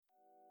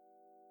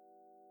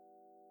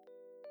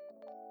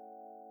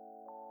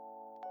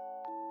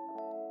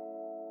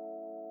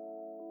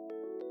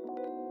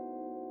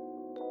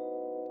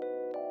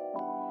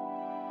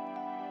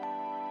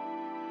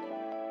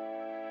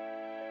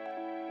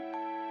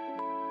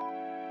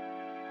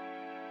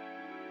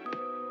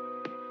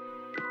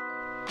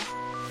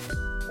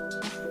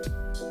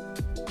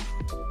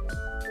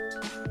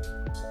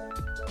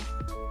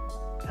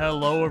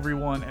Hello,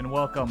 everyone, and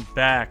welcome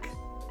back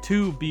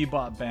to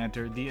Bebop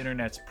Banter, the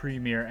internet's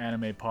premier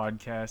anime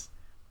podcast,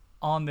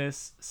 on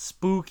this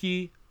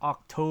spooky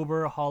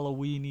October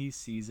Halloweeny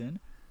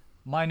season.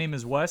 My name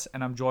is Wes,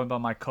 and I'm joined by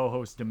my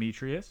co-host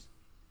Demetrius.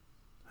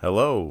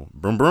 Hello,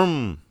 brum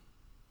brum.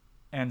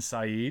 And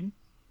Saeed.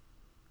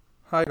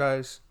 Hi,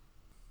 guys.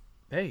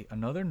 Hey,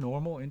 another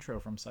normal intro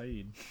from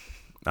Saeed.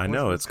 I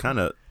know it's kind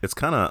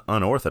of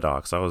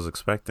unorthodox. I was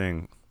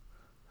expecting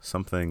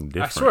something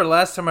different. I swear,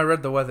 last time I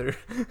read the weather.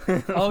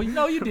 Oh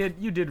no, you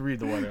did read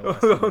the weather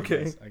last time.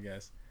 Okay. I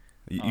guess.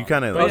 You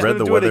kind of yeah, read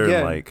the do it weather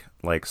again.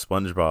 like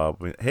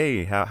SpongeBob.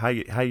 Hey, how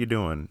you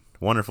doing?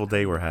 Wonderful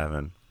day we're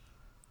having.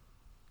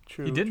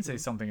 True. He didn't say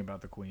something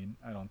about the Queen.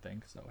 I don't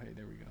think so. Hey,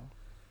 there we go.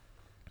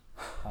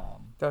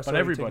 That's but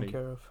already everybody.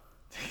 taken care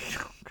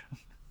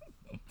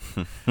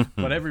of.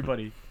 But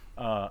everybody,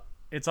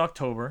 it's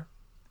October.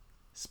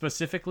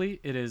 Specifically,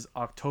 it is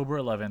October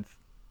 11th,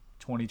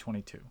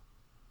 2022.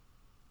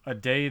 A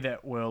day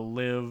that will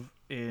live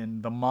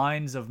in the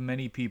minds of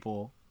many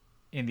people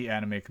in the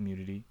anime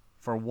community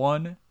for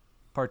one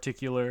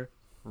particular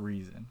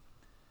reason.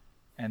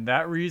 And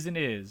that reason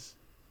is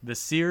the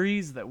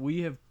series that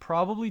we have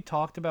probably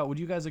talked about. Would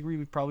you guys agree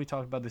we've probably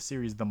talked about the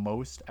series the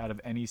most out of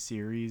any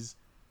series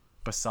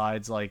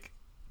besides like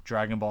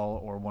Dragon Ball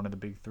or one of the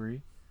big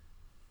three?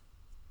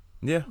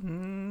 Yeah,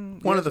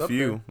 one of the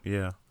few.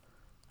 Yeah,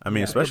 I mean,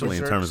 Yeah, especially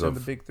in terms the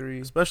of big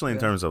three. especially in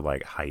terms of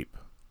like hype.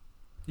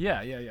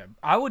 Yeah.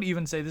 I would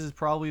even say this is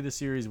probably the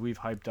series we've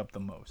hyped up the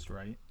most,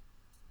 right?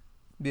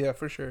 Yeah,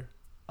 for sure.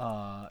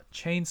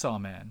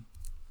 Chainsaw Man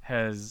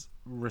has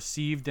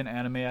received an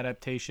anime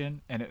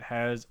adaptation, and it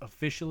has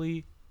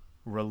officially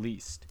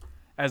released.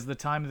 As the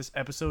time of this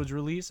episode's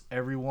release,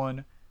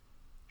 everyone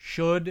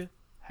should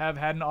have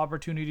had an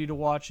opportunity to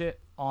watch it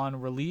on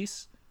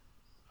release.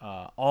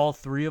 All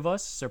three of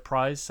us,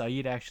 surprise,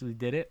 Saeed actually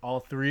did it. All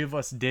three of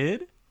us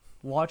did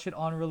watch it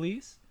on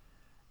release.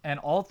 And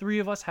all three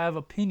of us have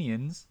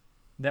opinions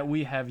that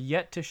we have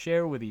yet to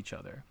share with each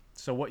other.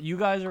 So what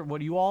you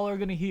all are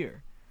going to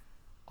hear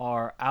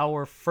are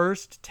our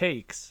first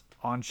takes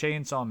on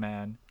Chainsaw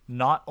Man,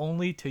 not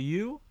only to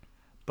you,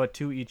 but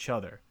to each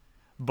other.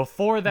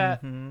 Before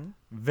that,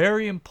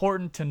 very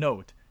important to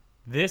note,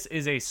 this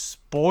is a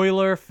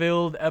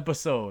spoiler-filled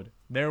episode.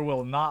 There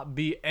will not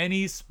be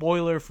any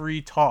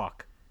spoiler-free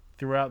talk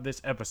throughout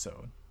this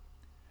episode.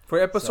 For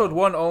episode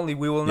 1 only,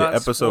 we will not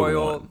episode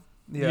spoil. 1.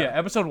 Yeah,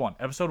 episode 1.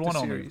 Episode 1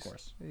 only, of series.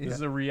 course. Yeah. This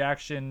is a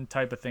reaction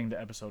type of thing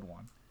to episode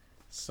 1.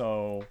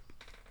 So,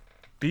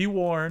 be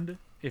warned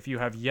if you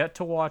have yet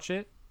to watch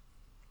it.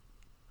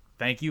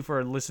 Thank you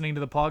for listening to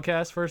the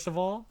podcast, first of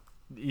all,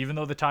 even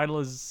though the title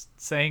is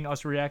saying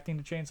us reacting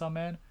to Chainsaw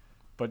Man.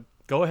 But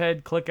go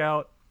ahead, click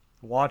out,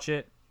 watch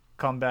it,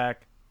 come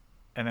back,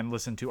 and then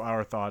listen to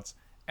our thoughts.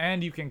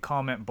 And you can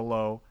comment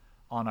below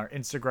on our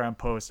Instagram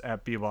post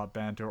at Bebop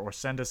Banter, or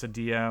send us a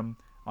DM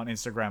on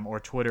Instagram or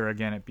Twitter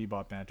again at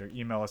Bebop Banter.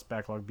 Email us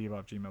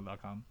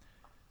backlogbebop@gmail.com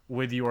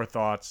with your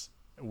thoughts.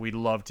 We'd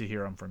love to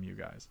hear them from you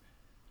guys.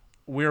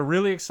 We're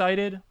really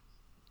excited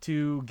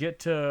to get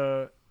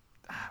to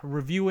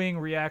reviewing,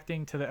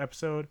 reacting to the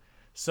episode.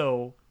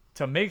 So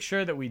to make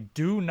sure that we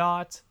do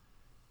not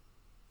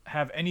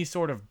have any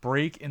sort of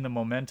break in the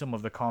momentum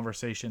of the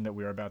conversation that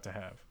we're about to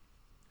have,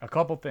 a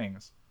couple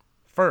things.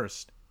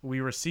 First, we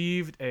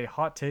received a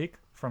hot take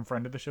from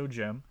friend of the show,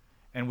 Jim,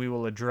 and we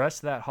will address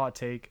that hot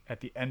take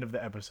at the end of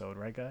the episode,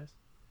 right, guys?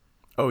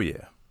 Oh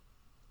yeah,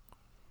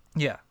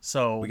 Yeah.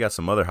 So we got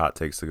some other hot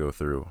takes to go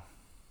through.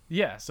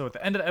 yeah. So at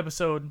the end of the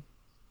episode,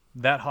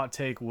 that hot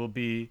take will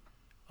be,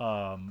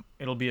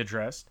 it'll be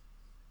addressed.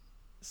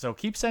 So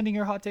keep sending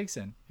your hot takes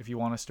in if you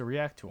want us to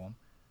react to them.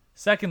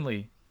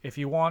 Secondly, if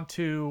you want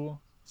to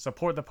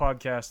support the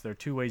podcast, there are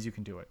two ways you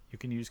can do it. You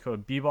can use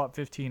code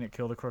Bebop15 at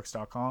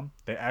killthecrooks.com.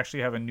 They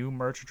actually have a new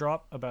merch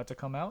drop about to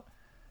come out.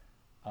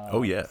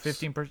 Oh yes,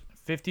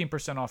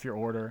 15% off your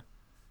order.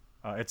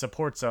 It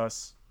supports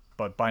us,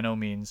 but by no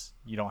means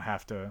you don't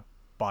have to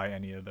buy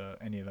any of the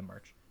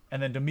merch.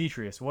 And then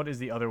Demetrius, what is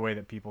the other way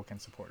that people can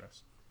support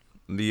us?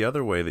 The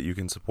other way that you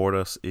can support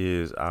us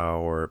is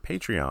our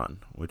Patreon,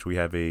 which we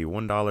have a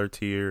 $1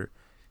 tier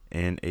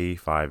and a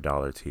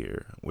 $5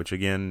 tier, which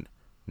again,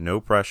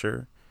 no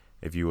pressure.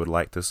 If you would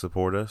like to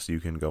support us, you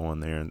can go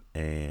on there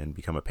and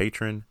become a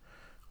patron.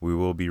 We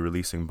will be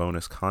releasing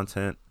bonus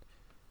content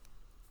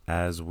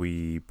as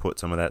we put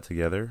some of that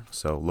together,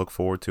 so look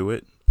forward to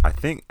it. I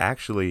think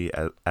actually,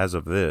 as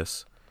of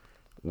this,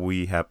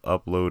 we have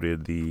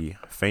uploaded the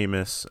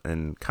famous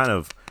and kind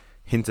of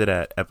hinted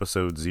at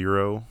episode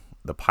 0,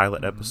 the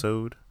pilot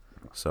episode.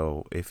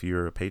 So if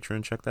you're a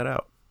patron, check that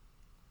out.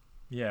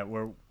 Yeah,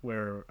 we're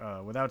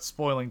without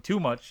spoiling too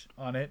much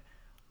on it,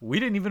 we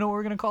didn't even know what we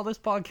were going to call this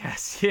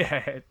podcast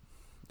yet.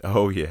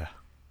 Oh yeah.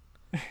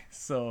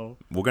 So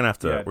We're gonna have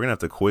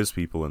to quiz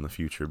people in the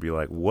future. Be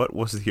like, what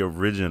was the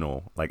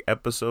original, like,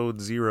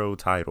 episode 0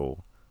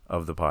 title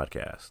of the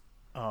podcast?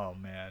 oh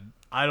man,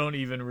 I don't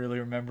even really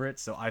remember it,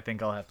 so I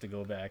think I'll have to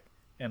go back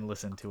and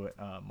listen to it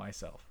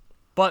myself.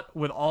 But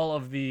with all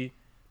of the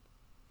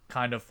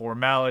kind of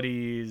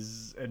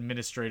formalities,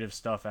 administrative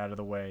stuff out of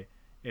the way,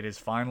 it is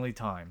finally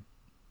time,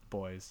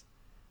 boys,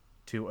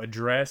 to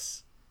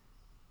address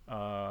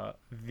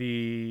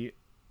the,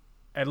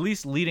 at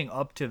least leading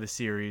up to the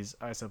series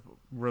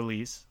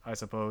release, I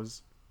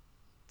suppose,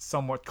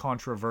 somewhat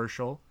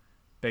controversial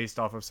based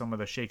off of some of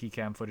the shaky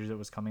cam footage that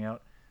was coming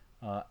out,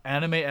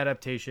 anime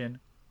adaptation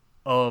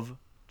of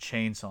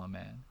Chainsaw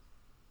Man.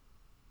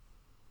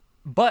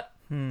 But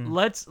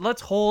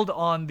let's hold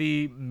on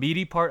the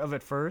meaty part of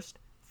it first.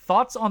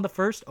 Thoughts on the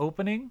first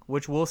opening,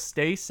 which will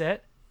stay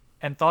set,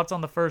 and thoughts on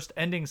the first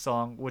ending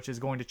song, which is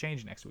going to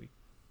change next week.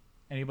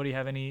 Anybody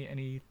have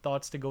any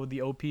thoughts to go with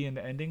the OP and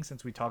the ending,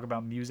 since we talk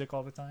about music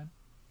all the time?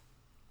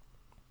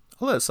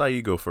 I'll let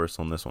Saeed go first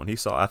on this one.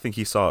 I think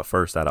he saw it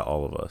first out of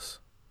all of us.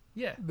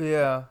 Yeah.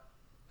 Yeah.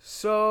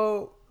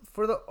 So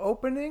for the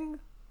opening,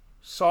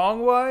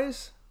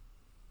 song-wise,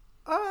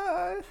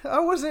 I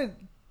wasn't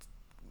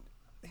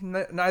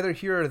neither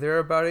here or there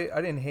about it.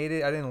 I didn't hate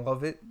it. I didn't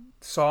love it.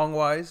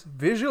 Song-wise,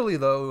 visually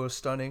though, it was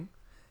stunning.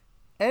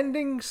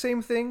 Ending,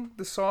 same thing.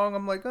 The song,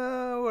 I'm like,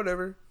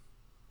 whatever.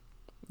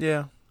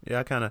 Yeah,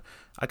 I kind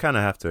of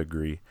have to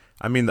agree.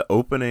 I mean, the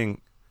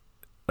opening,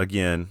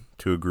 again,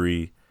 to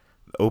agree,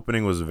 the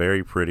opening was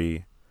very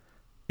pretty.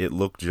 It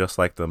looked just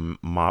like the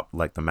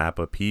map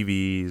of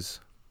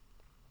PVs.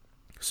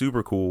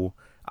 Super cool.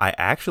 I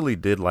actually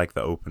did like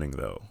the opening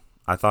though.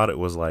 I thought it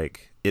was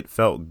like, it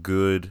felt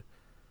good,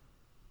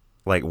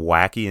 like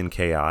wacky and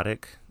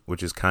chaotic,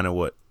 which is kind of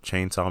what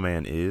Chainsaw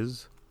Man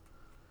is,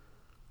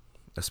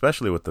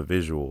 especially with the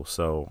visual.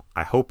 So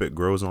I hope it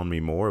grows on me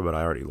more, but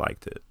I already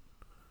liked it.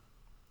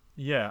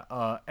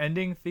 Yeah,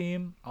 ending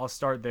theme, I'll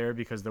start there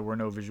because there were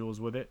no visuals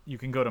with it. You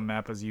can go to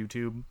Mappa's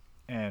YouTube,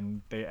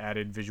 and they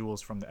added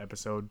visuals from the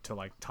episode to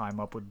like time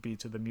up with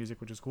beats of the music,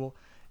 which is cool.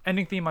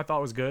 Ending theme I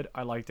thought was good.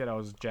 I liked it. I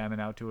was jamming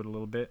out to it a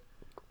little bit,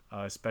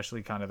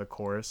 especially kind of the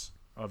chorus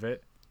of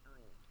it.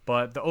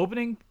 But the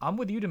opening, I'm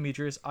with you,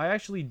 Demetrius. I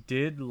actually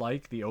did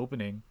like the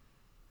opening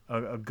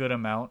a good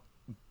amount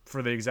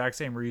for the exact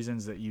same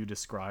reasons that you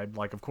described.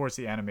 Like, of course,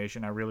 the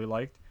animation I really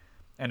liked.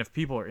 And if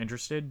people are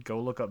interested, go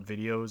look up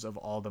videos of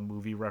all the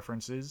movie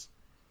references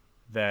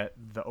that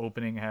the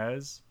opening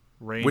has.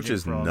 Which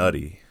is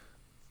nutty.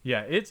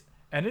 Yeah, it's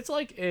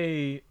like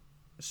a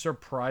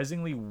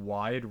surprisingly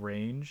wide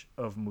range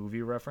of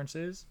movie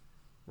references,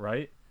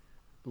 right?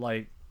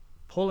 Like,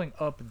 pulling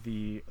up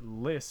the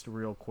list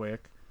real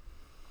quick,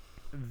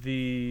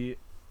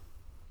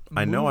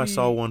 I know I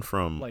saw one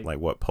from like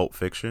what, Pulp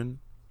Fiction?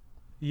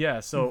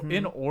 Yeah, so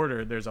in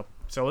order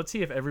so let's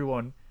see if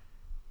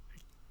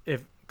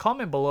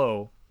comment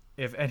below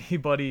if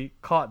anybody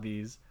caught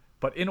these,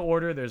 but in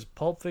order there's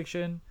Pulp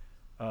Fiction,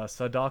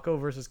 Sadako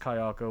versus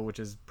Kayako, which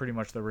is pretty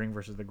much The Ring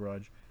versus The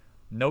Grudge,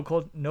 No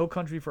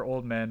Country for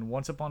Old Men,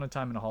 Once Upon a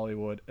Time in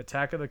Hollywood,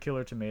 Attack of the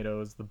Killer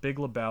Tomatoes, The Big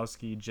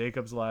Lebowski,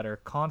 Jacob's Ladder,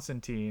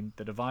 Constantine,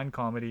 The Divine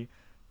Comedy,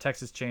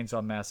 Texas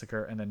Chainsaw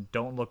Massacre, and then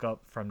Don't Look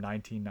Up from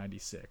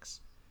 1996.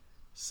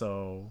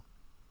 So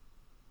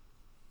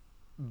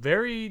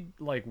very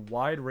like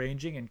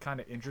wide-ranging and kind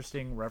of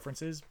interesting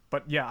references.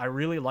 But yeah, I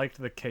really liked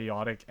the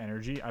chaotic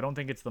energy. I don't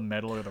think it's the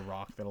metal or the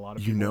rock that a lot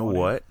of people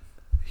what?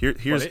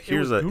 Here's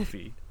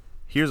goofy.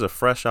 Here's a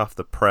fresh off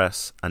the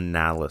press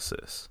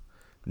analysis.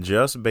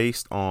 Just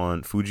based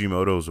on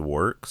Fujimoto's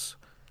works,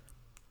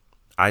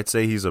 I'd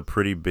say he's a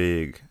pretty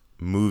big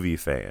movie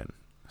fan.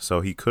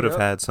 So he could have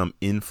had some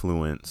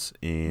influence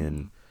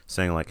in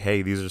saying like,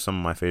 hey, these are some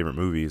of my favorite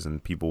movies,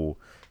 and people,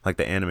 like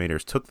the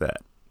animators, took that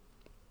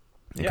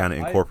and kind of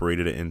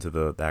incorporated it into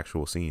the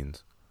actual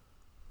scenes.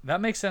 That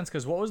makes sense,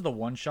 because what was the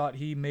one shot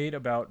he made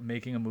about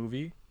making a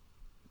movie?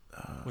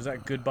 Was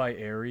that Goodbye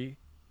Eri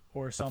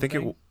or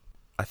something?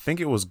 I think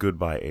it was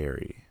Goodbye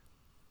Eri.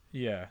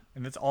 Yeah,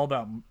 and it's all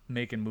about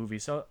making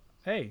movies. So,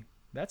 hey,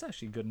 that's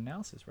actually good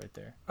analysis right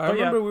there. I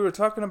remember we were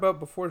talking about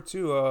before,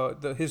 too,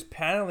 his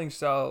paneling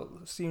style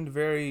seemed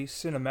very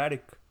cinematic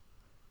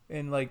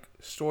and, like,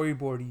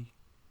 storyboardy.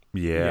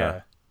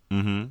 Yeah.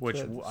 Mm-hmm. Which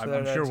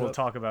I'm sure we'll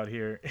talk about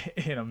here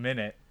in a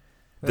minute.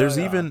 There's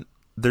even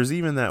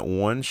that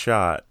one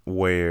shot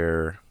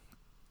where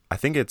I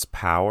think it's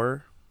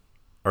Power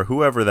or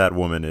whoever that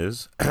woman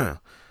is,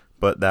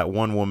 but that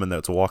one woman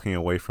that's walking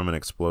away from an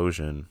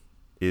explosion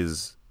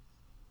is,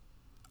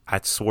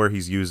 I swear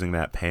he's using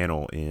that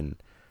panel in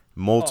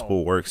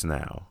multiple works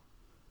now.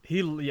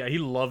 They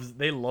love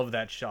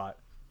that shot.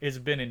 It's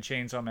been in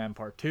Chainsaw Man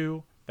Part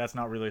 2. That's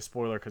not really a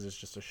spoiler because it's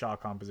just a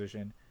shot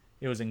composition.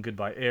 It was in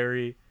Goodbye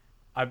Eri.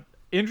 I'm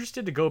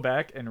interested to go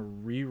back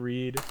and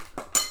reread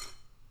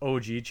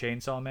OG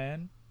Chainsaw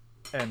Man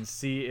and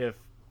see if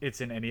it's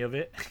in any of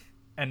it.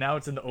 And now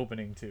it's in the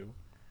opening too.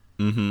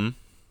 Mm-hmm.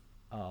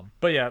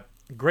 But yeah,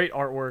 great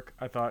artwork.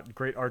 I thought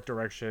great art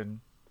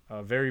direction,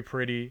 very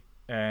pretty,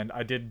 and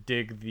I did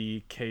dig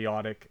the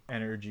chaotic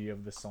energy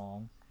of the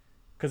song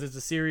because it's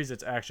a series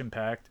that's action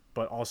packed,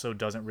 but also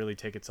doesn't really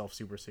take itself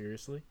super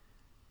seriously.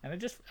 And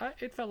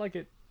it felt like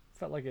it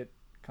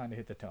kind of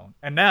hit the tone.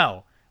 And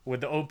now,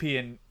 with the OP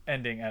and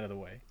ending out of the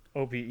way,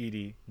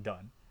 OP-ED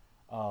done.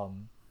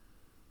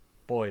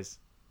 Boys,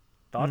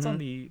 Thoughts on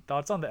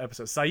the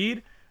episode.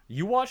 Saeed,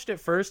 you watched it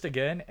first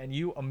again, and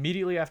you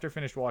immediately after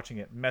finished watching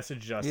it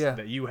messaged us Yeah.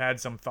 that you had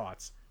some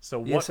thoughts. So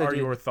what Yes, I are did.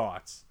 your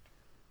thoughts?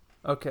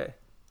 Okay.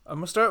 I'm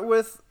going to start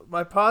with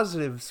my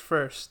positives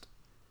first.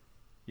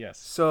 Yes.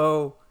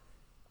 So,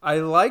 I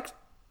liked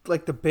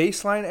like the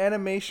baseline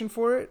animation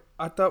for it.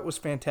 I thought was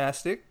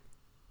fantastic.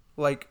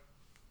 Like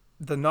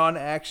the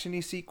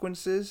non-actiony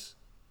sequences,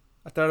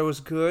 I thought it was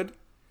good.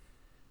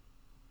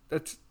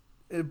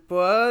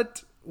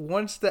 But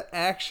once the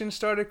action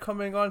started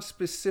coming on,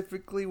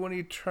 specifically when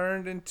he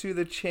turned into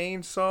the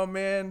Chainsaw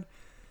Man,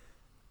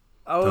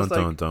 I was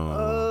Dun, dun,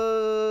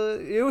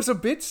 dun. it was a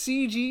bit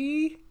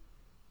CG,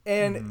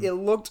 and it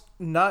looked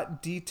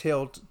not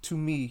detailed to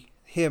me.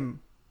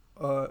 Him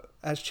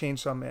as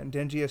Chainsaw Man,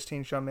 Denji as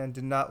Chainsaw Man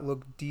did not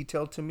look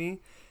detailed to me.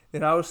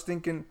 And I was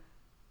thinking,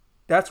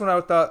 that's when I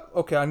thought,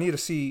 okay, I need to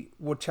see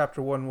what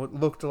chapter 1 would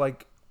look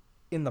like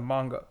in the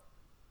manga.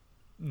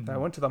 And I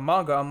went to the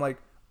manga, I'm like,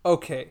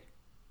 okay,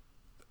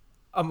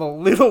 I'm a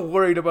little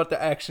worried about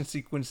the action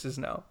sequences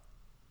now.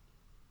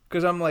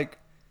 Because I'm like,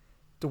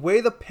 the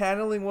way the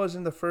paneling was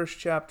in the first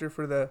chapter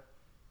for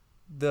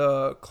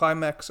the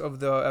climax of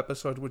the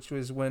episode, which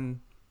was when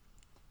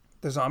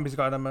the zombies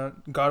got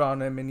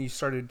on him and he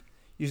started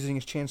using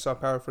his chainsaw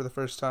power for the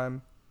first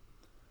time,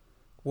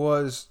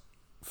 was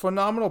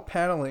phenomenal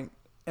paneling.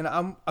 And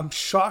I'm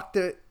shocked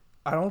that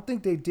I don't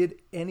think they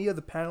did any of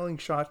the paneling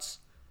shots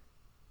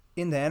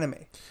in the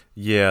anime.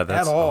 Yeah,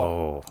 that's At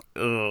all.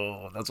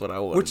 that's what I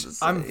wanted Which to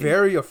say. I'm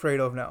very afraid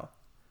of now.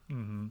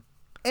 Mm-hmm.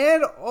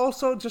 And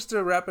also, just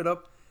to wrap it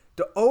up,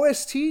 the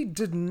OST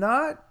did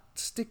not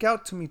stick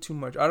out to me too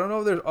much. I don't know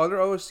if there's other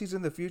OSTs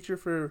in the future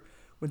for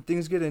when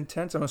things get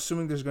intense. I'm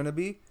assuming there's going to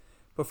be.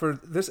 But for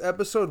this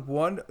episode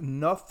 1,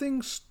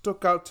 nothing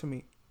stuck out to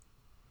me.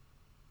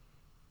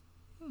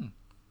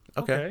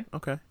 Okay.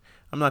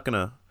 I'm not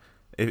gonna,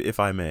 if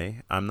I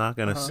may, I'm not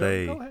gonna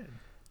say. Go ahead.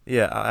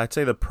 Yeah, I'd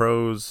say the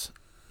pros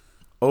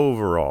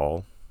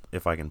overall,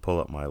 if I can pull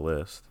up my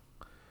list.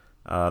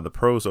 The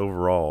pros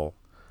overall,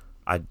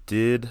 I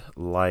did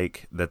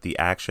like that the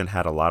action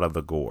had a lot of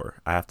the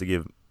gore. I have to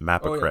give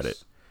Mappa credit.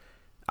 Yes.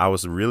 I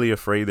was really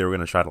afraid they were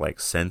going to try to like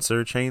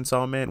censor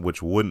Chainsaw Man,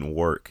 which wouldn't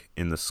work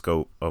in the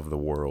scope of the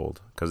world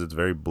because it's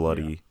very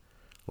bloody,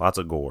 lots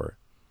of gore.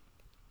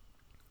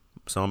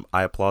 So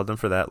I applaud them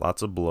for that.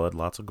 Lots of blood,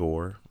 lots of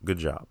gore. Good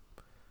job.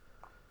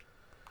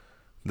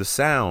 The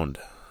sound.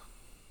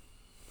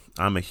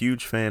 I'm a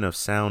huge fan of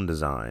sound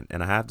design,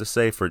 and I have to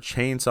say for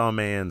Chainsaw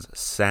Man's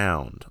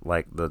sound,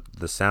 like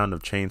the sound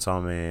of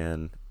Chainsaw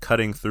Man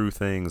cutting through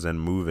things and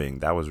moving,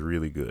 that was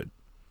really good.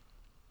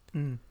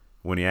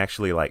 When he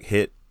actually like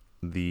hit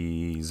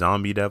the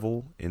zombie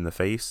devil in the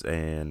face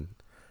and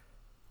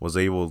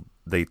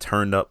they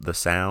turned up the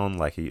sound,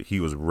 like he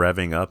was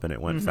revving up and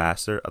it went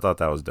faster. I thought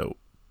that was dope.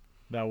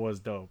 That was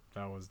dope.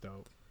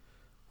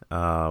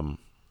 So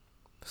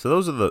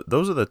those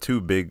are the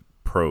two big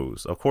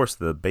pros. Of course,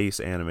 the base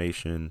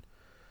animation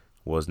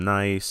was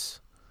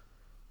nice.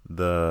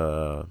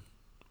 I'd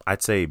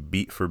say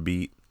beat for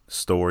beat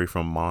story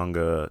from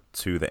manga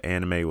to the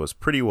anime was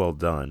pretty well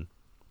done.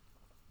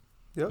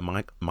 Yep.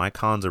 My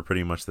cons are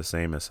pretty much the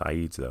same as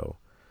Saeed's though,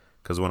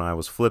 because when I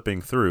was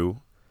flipping through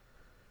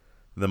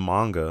the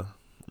manga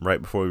right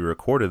before we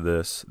recorded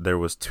this, there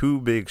was two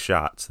big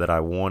shots that I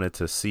wanted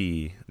to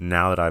see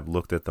now that I've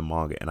looked at the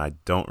manga, and I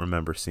don't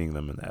remember seeing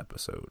them in the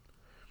episode.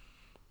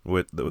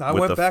 I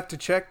went back to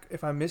check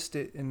if I missed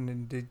it,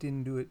 and they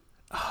didn't do it.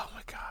 Oh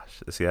my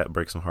gosh. See, that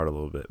breaks my heart a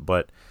little bit.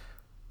 But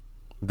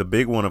the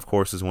big one, of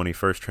course, is when he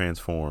first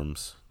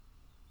transforms,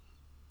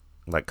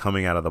 like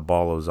coming out of the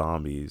ball of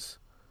zombies,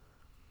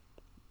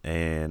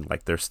 and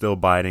like they're still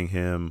biting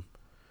him,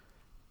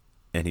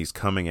 and he's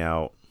coming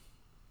out,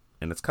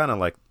 and it's kind of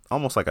like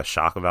almost like a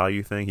shock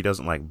value thing. He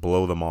doesn't like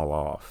blow them all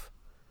off.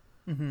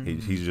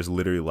 He's just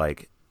literally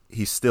like,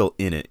 he's still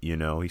in it, you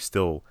know? He's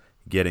still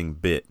getting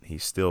bit.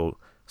 He's still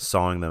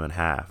sawing them in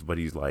half, but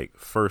he's like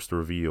first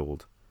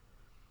revealed.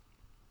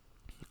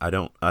 I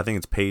think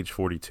it's page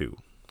 42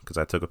 because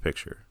I took a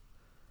picture.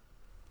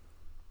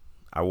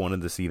 I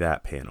wanted to see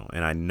that panel,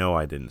 and I know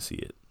I didn't see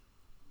it.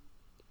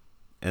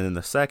 And then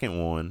the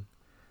second one,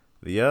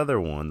 the other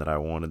one that I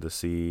wanted to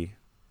see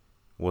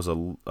was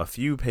a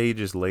few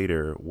pages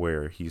later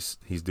where he's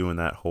doing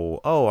that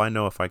whole, oh, I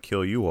know if I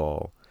kill you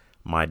all,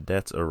 my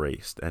debt's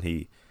erased. And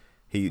he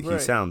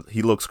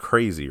looks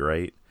crazy,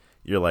 right?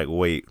 You're like,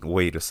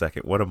 wait a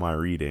second, what am I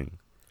reading?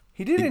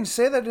 He didn't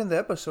say that in the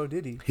episode,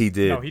 did he? He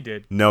did. No, he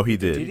did. No, he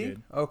did. Did he?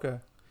 Okay.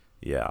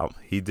 Yeah,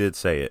 he did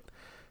say it.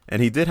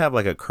 And he did have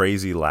like a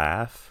crazy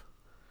laugh,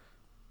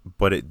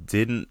 but it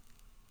didn't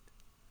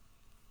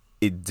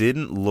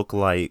look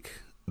like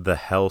the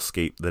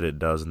hellscape that it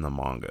does in the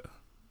manga.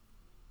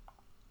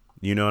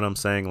 You know what I'm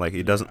saying? Like,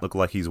 it doesn't look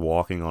like he's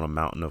walking on a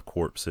mountain of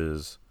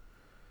corpses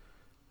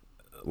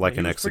like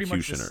an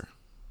executioner.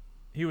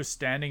 He was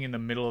standing in the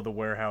middle of the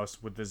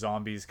warehouse with the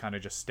zombies kind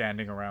of just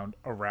standing around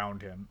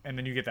him. And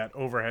then you get that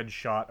overhead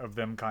shot of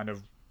them kind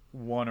of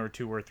one or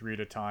two or three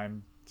at a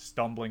time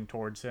stumbling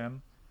towards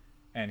him,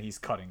 and he's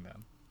cutting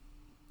them.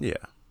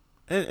 Yeah.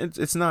 and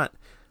it's not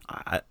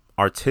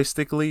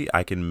artistically.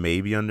 I can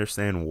maybe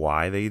understand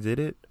why they did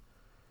it,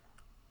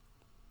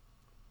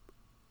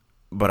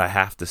 but I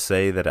have to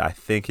say that I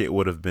think it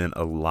would have been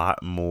a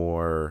lot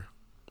more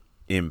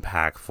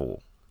impactful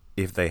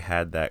if they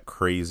had that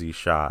crazy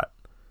shot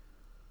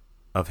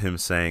of him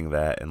saying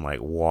that and like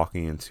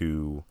walking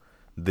into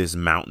this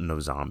mountain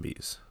of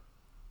zombies.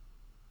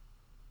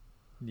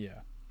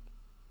 Yeah.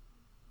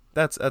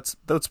 That's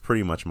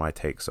pretty much my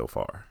take so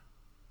far.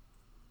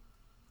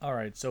 All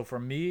right. So for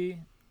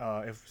me,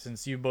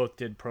 since you both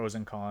did pros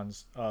and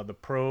cons,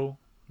 the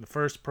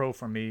first pro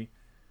for me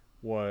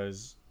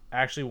was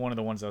actually one of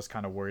the ones I was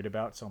kind of worried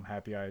about. So I'm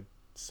happy I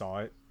saw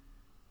it.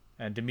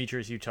 And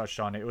Demetrius, you touched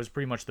on it. It was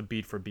pretty much the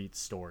beat for beat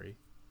story.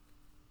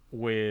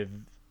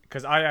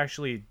 Because I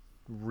actually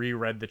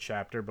reread the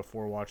chapter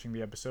before watching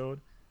the episode,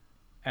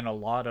 and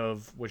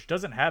which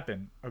doesn't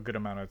happen a good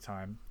amount of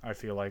time, I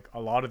feel like a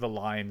lot of the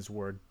lines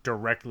were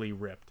directly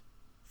ripped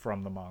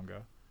from the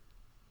manga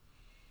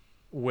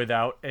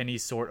without any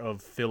sort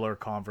of filler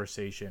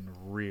conversation,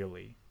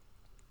 really.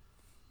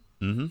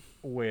 Mm-hmm.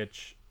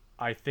 Which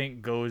I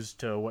think goes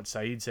to what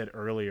Saeed said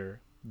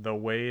earlier. The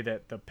way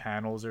that the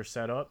panels are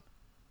set up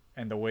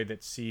and the way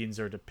that scenes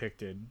are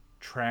depicted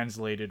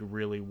translated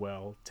really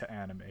well to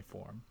anime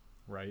form,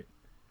 right?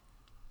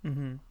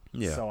 Mm-hmm.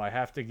 Yeah. So I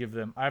have to give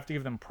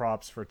them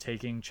props for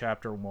taking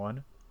chapter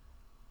 1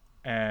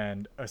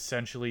 and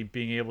essentially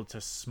being able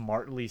to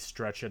smartly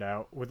stretch it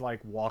out with like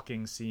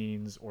walking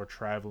scenes or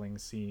traveling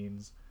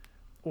scenes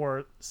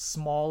or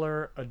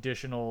smaller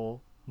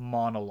additional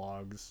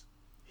monologues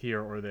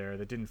here or there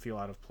that didn't feel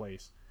out of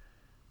place,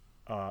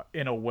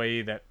 in a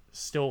way that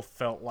still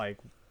felt like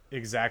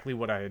exactly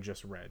what I had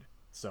just read.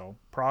 So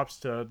props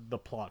to the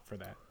plot for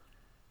that.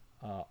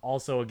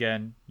 Also,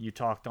 again, you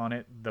talked on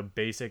it, the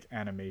basic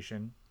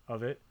animation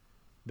of it,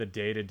 the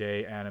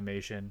day-to-day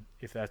animation,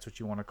 if that's what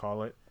you want to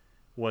call it,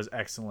 was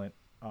excellent.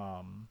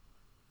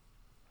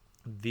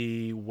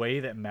 The way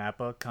that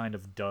Mappa kind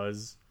of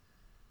does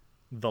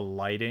the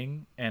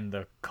lighting and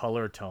the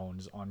color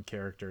tones on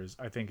characters,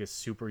 I think, is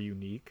super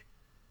unique,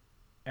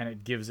 and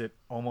it gives it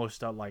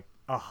almost a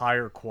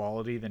higher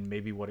quality than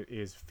maybe what it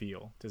is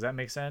feel. Does that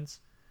make sense?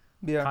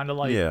 Yeah. Kind of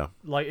like, Yeah.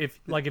 like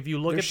if you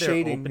look Their at their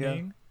shading,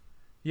 opening,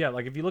 yeah,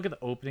 like if you look at the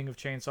opening of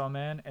Chainsaw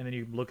Man and then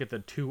you look at the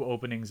 2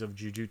 openings of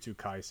Jujutsu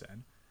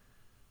Kaisen,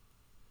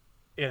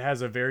 it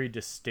has a very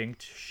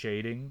distinct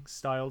shading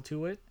style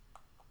to it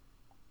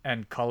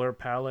and color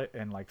palette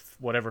and like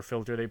whatever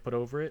filter they put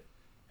over it,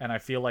 and I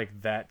feel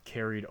like that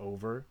carried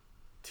over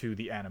to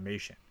the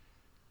animation.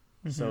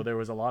 Mm-hmm. So there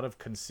was a lot of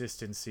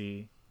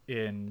consistency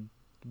in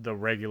the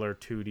regular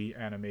 2D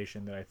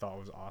animation that I thought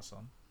was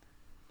awesome.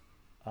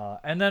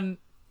 And then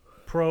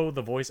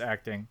the voice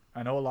acting.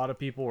 I know a lot of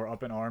people were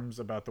up in arms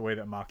about the way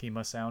that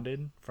Makima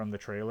sounded from the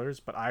trailers,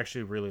 but I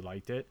actually really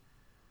liked it.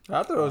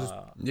 I thought it was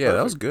Yeah,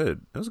 that was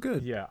good. That was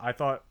good. Yeah, I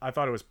thought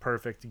it was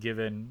perfect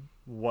given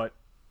what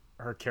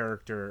her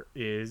character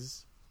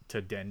is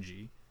to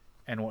Denji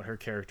and what her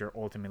character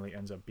ultimately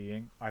ends up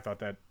being. I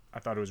thought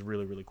it was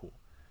really, really cool.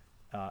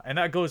 And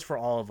that goes for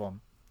all of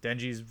them.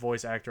 Denji's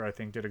voice actor, I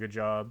think, did a good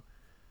job.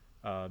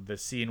 The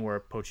scene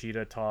where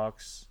Pochita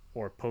talks,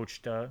 or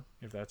Pochta,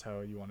 if that's how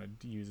you want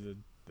to use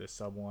the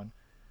sub one,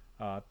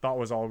 thought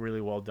was all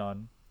really well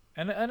done.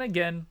 And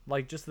again,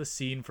 like just the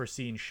scene for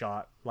scene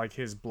shot, like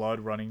his blood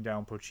running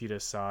down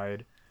Pochita's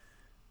side,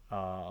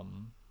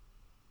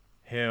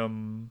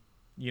 him,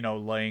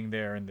 laying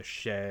there in the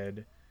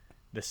shed,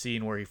 the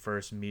scene where he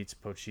first meets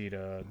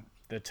Pochita,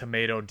 the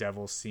tomato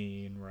devil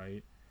scene,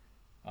 right?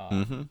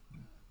 Mm-hmm.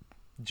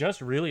 Just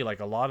really like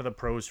a lot of the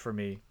pros for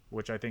me,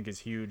 which I think is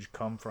huge,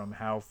 come from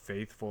how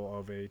faithful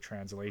of a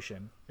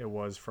translation it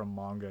was from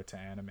manga to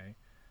anime.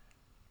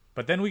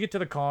 But then we get to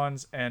the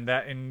cons,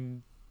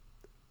 and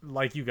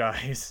like you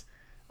guys,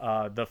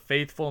 the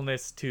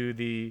faithfulness to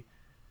the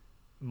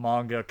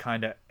manga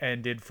kind of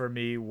ended for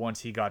me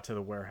once he got to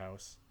the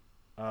warehouse.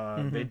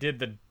 They did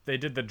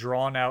the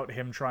drawn out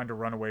him trying to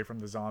run away from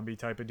the zombie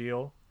type of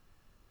deal,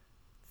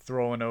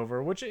 throwing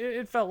over, which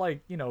it felt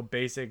like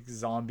basic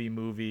zombie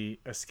movie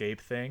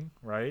escape thing,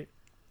 right?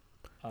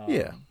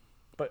 Yeah.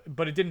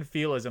 But it didn't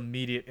feel as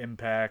immediate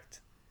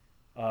impact.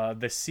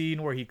 The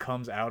scene where he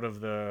comes out of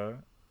the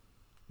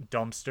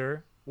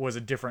dumpster was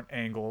a different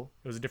angle.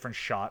 It was a different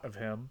shot of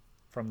him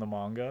from the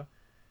manga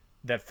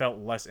that felt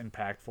less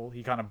impactful.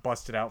 He kind of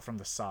busted out from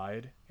the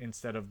side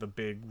instead of the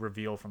big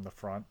reveal from the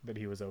front that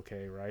he was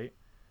okay, right?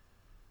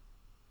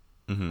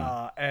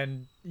 Mm-hmm.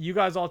 And you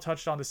guys all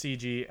touched on the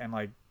CG, and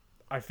like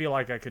I feel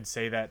like I could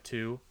say that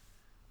too.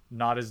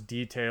 Not as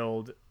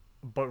detailed,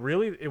 but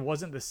really it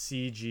wasn't the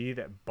CG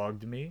that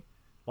bugged me.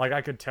 Like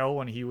I could tell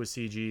when he was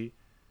CG,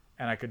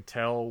 and I could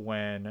tell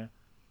when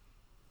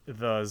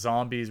the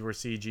zombies were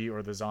CG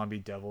or the zombie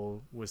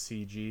devil was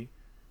CG.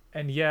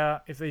 And yeah,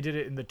 if they did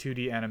it in the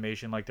 2D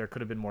animation, like there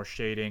could have been more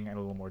shading and a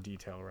little more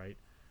detail, right?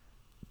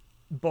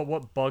 But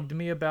what bugged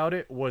me about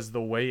it was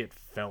the way it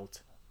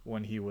felt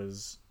when he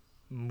was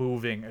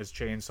moving as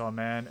Chainsaw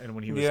Man and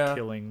when he was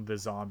killing the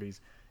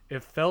zombies.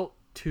 It felt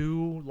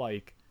too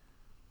like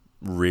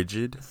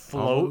rigid,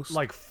 almost.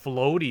 like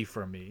floaty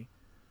for me.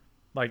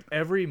 Like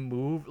every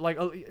move, like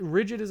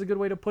rigid is a good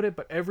way to put it,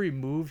 but every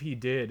move he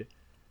did,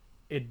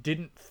 it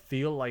didn't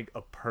feel like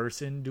a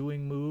person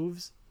doing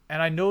moves.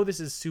 And I know this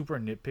is super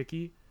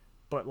nitpicky,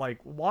 but like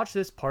watch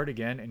this part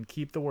again and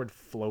keep the word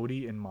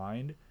floaty in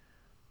mind.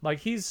 Like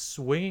he's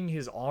swinging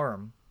his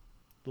arm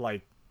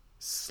like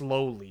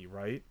slowly,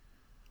 right?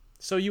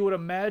 So you would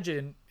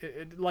imagine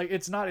like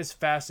it's not as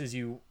fast as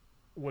you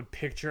would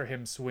picture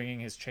him swinging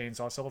his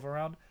chainsaw self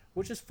around,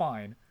 which is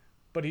fine.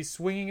 But he's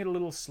swinging it a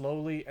little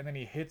slowly, and then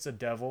he hits a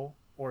devil,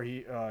 or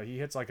he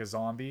hits like a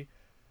zombie,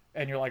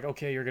 and you're like,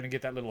 okay, you're gonna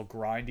get that little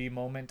grindy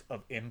moment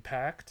of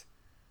impact,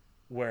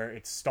 where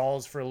it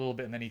stalls for a little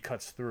bit and then he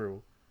cuts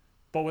through.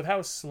 But with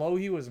how slow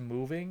he was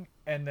moving,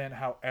 and then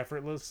how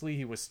effortlessly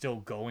he was still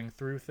going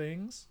through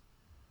things,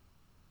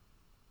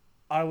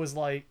 I was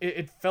like,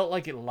 it felt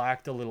like it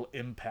lacked a little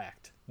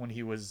impact when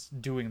he was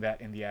doing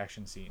that in the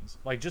action scenes.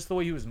 Like just the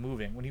way he was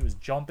moving, when he was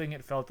jumping,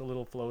 it felt a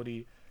little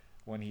floaty.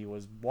 When he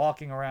was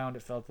walking around,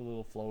 it felt a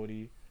little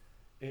floaty.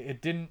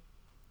 It didn't...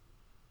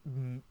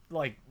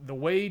 Like, the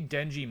way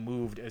Denji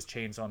moved as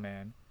Chainsaw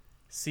Man,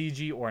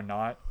 CG or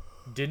not,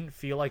 didn't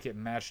feel like it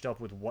matched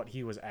up with what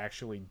he was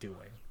actually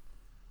doing.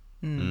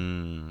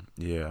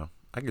 Yeah,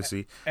 I can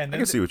see. And I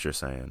can see what you're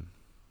saying.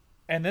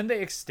 And then they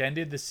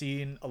extended the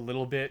scene a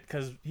little bit,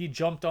 because he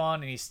jumped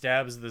on and he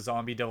stabs the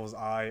zombie devil's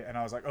eye, and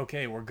I was like,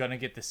 okay, we're gonna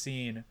get the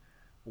scene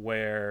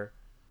where...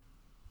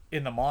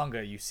 in the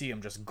manga, you see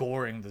him just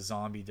goring the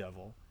zombie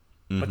devil,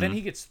 but then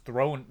he gets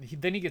thrown.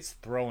 Then he gets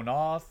thrown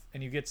off,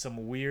 and you get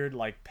some weird,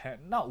 like,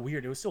 not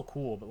weird. It was still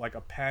cool, but like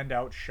a panned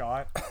out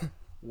shot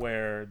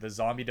where the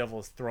zombie devil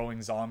is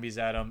throwing zombies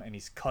at him, and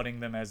he's cutting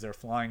them as they're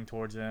flying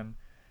towards him,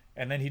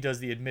 and then he does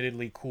the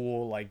admittedly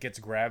cool, like, gets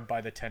grabbed by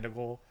the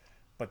tentacle,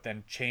 but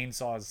then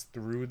chainsaws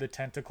through the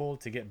tentacle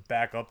to get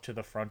back up to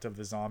the front of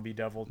the zombie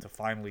devil to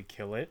finally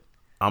kill it.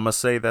 I'm going to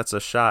say that's a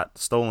shot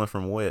stolen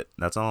from Wit.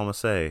 That's all I'm going to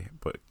say.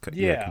 But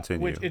yeah,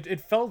 continue. Which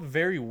it felt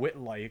very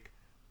Wit-like,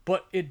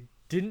 but it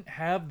didn't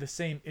have the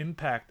same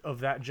impact of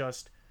that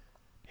just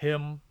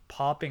him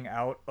popping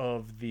out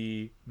of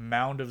the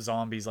mound of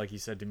zombies, like you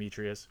said,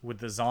 Demetrius, with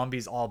the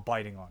zombies all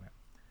biting on it.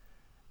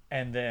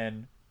 And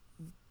then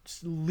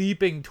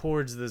leaping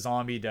towards the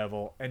zombie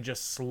devil and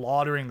just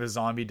slaughtering the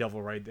zombie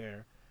devil right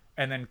there.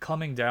 And then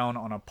coming down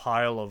on a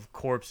pile of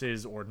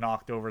corpses or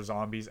knocked over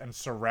zombies and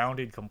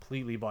surrounded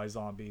completely by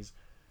zombies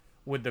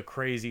with the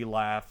crazy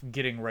laugh,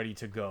 getting ready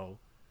to go.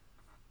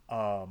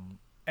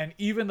 And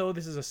even though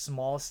this is a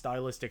small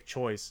stylistic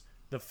choice,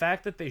 the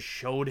fact that they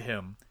showed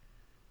him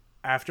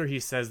after he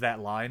says that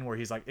line where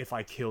he's like, if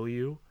I kill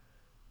you,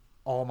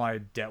 all my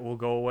debt will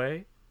go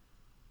away.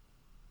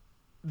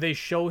 They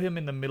show him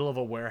in the middle of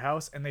a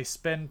warehouse and they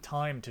spend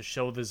time to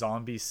show the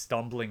zombies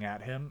stumbling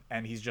at him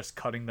and he's just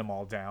cutting them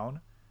all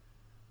down.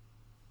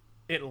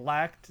 It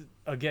lacked,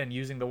 again,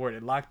 using the word,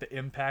 it lacked the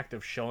impact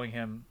of showing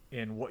him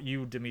in what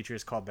you,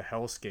 Demetrius, called the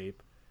hellscape,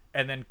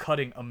 and then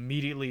cutting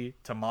immediately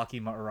to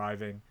Makima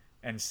arriving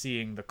and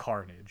seeing the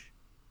carnage.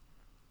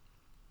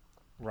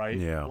 Right?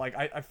 Yeah. Like,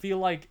 I feel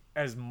like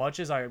as much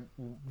as I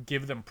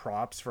give them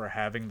props for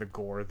having the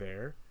gore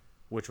there,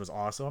 which was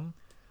awesome,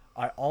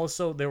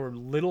 there were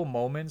little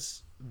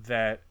moments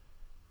that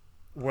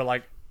were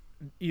like,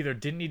 either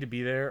didn't need to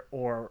be there,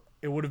 or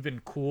it would have been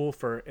cool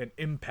for an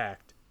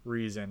impact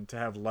reason to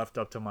have left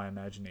up to my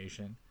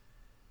imagination.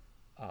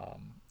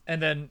 And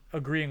then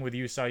agreeing with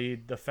you,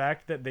 Saeed, the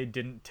fact that they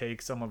didn't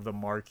take some of the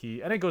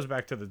marquee, and it goes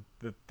back to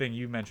the thing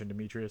you mentioned,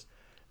 Demetrius,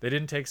 they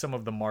didn't take some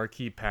of the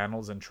marquee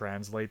panels and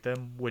translate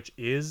them, which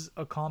is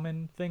a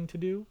common thing to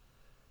do,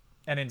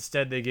 and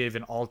instead they gave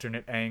an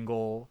alternate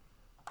angle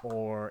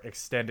or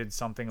extended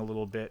something a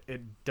little bit.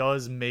 It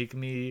does make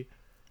me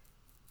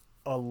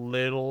a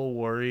little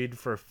worried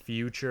for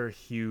future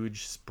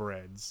huge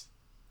spreads.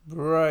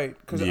 Right,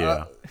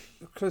 Yeah.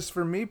 because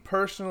for me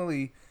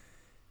personally,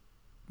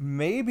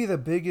 maybe the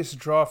biggest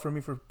draw for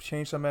me for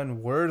Chainsaw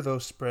Man were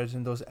those spreads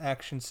and those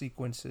action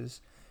sequences.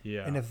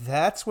 Yeah. And if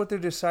that's what they're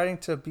deciding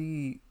to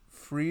be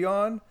free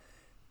on,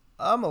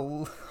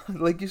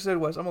 like you said,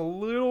 Wes, I'm a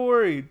little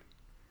worried.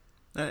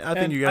 I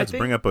think you guys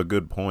bring up a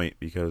good point,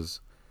 because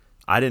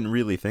I didn't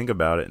really think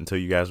about it until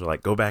you guys were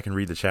like, go back and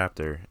read the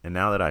chapter. And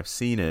now that I've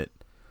seen it,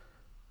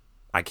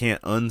 I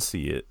can't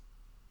unsee it.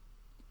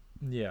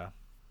 Yeah.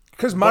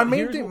 Because my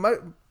main thing...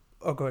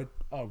 Oh, go ahead.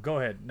 Oh, go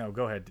ahead. No,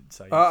 go ahead,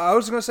 Saeed. I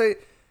was going to say,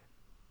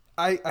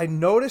 I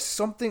noticed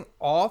something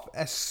off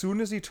as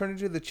soon as he turned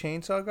into the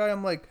chainsaw guy.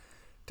 I'm like,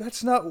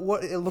 that's not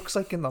what it looks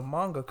like in the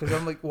manga. Because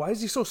I'm like, why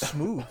is he so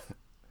smooth?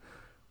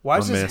 Why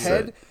is his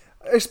head...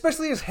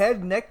 Especially his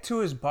head, neck to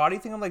his body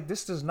thing. I'm like,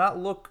 this does not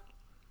look...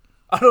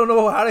 I don't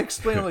know how to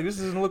explain it. I'm like, this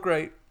doesn't look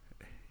right.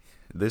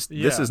 This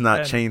is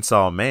not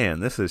Chainsaw Man.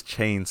 This is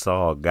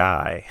Chainsaw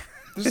Guy.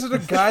 This is a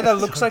guy that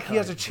looks like he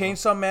has a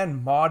Chainsaw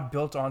Man mod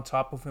built on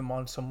top of him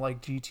on some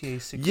like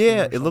GTA 16.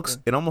 Yeah,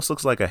 it almost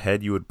looks like a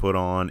head you would put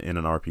on in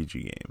an RPG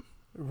game.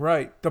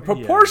 Right. The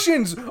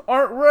proportions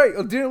aren't right.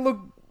 It didn't look...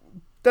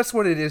 That's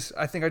what it is.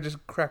 I think I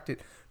just cracked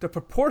it. The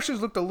proportions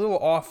looked a little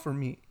off for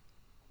me.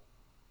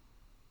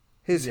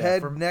 his Yeah,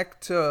 head neck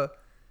to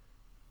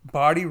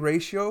body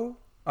ratio.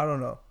 I don't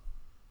know.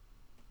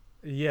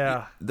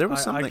 Yeah, There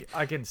was something.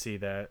 I can see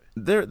that.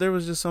 There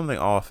was just something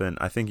off, and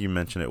I think you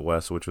mentioned it,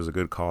 Wes, which was a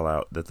good call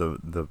out. That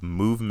the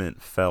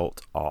movement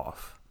felt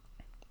off,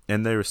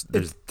 and there's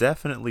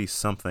definitely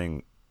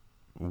something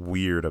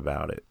weird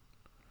about it.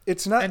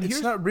 It's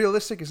not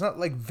realistic. It's not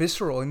like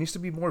visceral. It needs to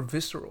be more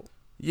visceral.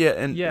 Yeah,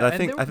 and Yeah, I and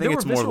think there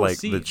it's were more visual like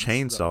the scenes,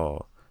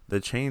 chainsaw. The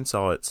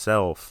chainsaw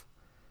itself,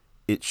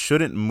 it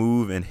shouldn't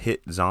move and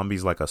hit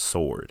zombies like a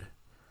sword.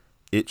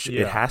 It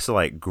has to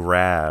like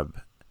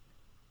grab,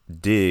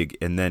 dig,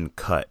 and then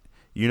cut.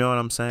 You know what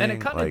I'm saying? And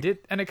it kind of did.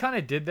 And it kind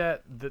of did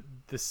that.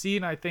 The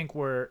scene, I think,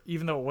 where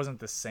even though it wasn't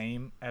the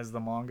same as the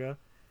manga,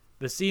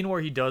 the scene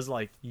where he does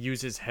like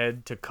use his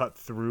head to cut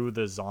through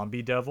the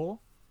zombie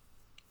devil.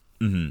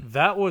 Mm-hmm.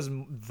 That was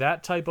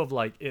that type of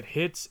like it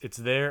hits, it's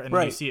there, and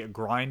then you Right. see it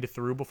grind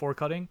through before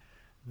cutting.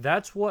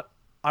 That's what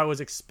I was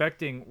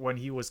expecting when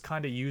he was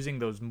kind of using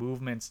those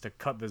movements to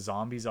cut the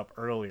zombies up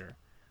earlier.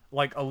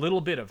 Like a little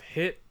bit of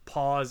hit,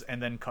 pause,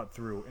 and then cut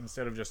through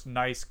instead of just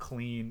nice,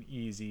 clean,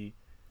 easy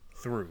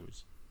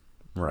throughs.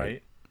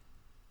 Right.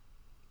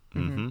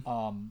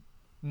 Mm-hmm.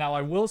 Now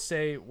I will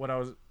say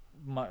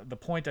the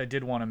point I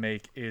did want to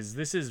make is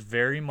this is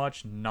very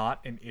much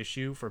not an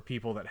issue for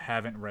people that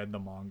haven't read the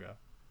manga.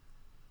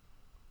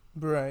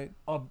 Right.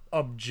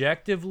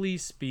 Objectively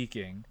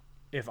speaking,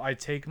 if I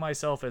take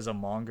myself as a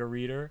manga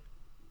reader,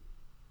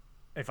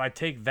 if I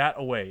take that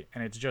away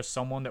and it's just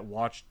someone that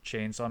watched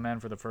Chainsaw Man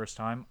for the first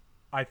time,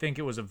 I think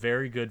it was a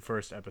very good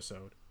first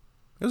episode.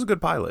 It was a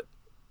good pilot.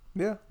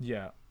 Yeah.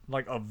 Yeah,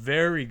 like a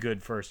very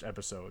good first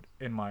episode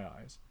in my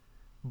eyes.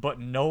 But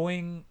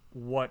knowing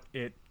what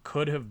it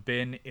could have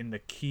been in the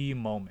key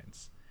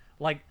moments,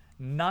 like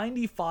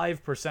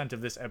 95%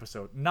 of this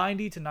episode,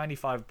 90 to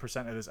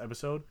 95% of this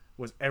episode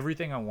was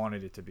everything I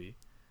wanted it to be.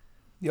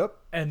 Yep.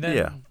 And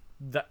then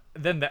Yeah.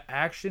 the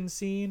action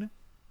scene,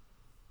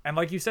 and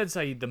like you said,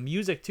 Saeed, the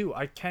music too.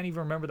 I can't even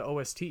remember the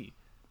OST.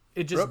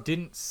 It just Yep.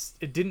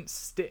 didn't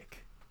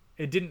stick.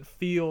 It didn't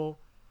feel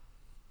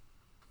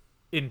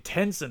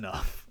intense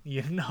enough,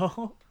 you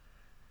know?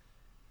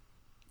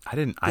 I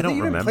Did don't they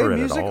even remember play it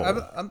music? at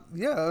all.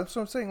 Yeah, that's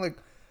what I'm saying. Like,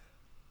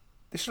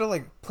 they should have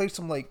like played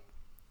some like,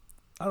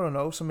 I don't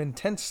know, some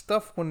intense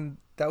stuff when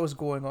that was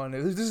going on.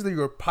 This is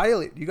your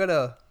pilot. You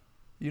gotta,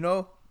 you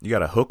know. You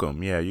gotta hook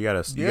them. Yeah, you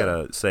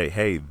gotta say,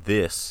 hey,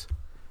 this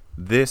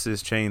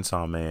is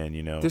Chainsaw Man.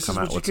 You know, This is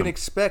what you can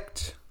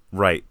expect.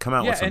 Right, come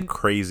out Yeah, with some and-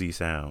 crazy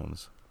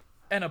sounds.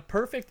 And a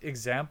perfect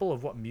example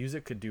of what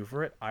music could do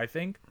for it, I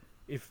think,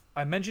 if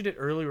I mentioned it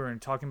earlier in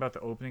talking about the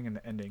opening and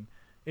the ending,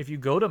 if you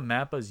go to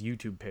Mappa's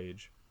YouTube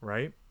page,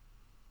 right,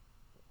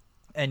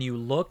 and you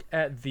look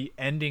at the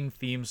ending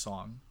theme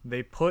song,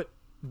 they put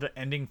the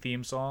ending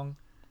theme song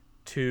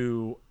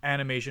to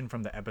animation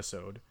from the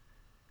episode.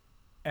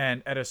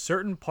 And at a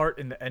certain part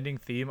in the ending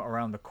theme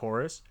around the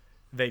chorus,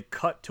 they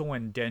cut to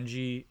when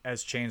Denji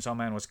as Chainsaw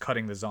Man was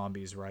cutting the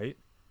zombies, right?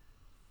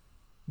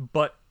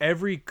 But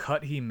every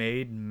cut he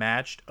made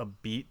matched a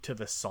beat to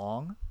the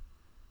song.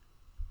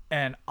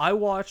 And I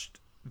watched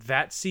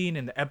that scene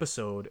in the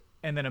episode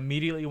and then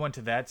immediately went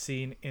to that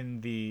scene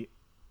in the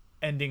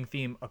ending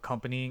theme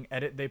accompanying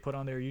edit they put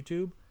on their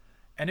YouTube.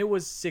 And it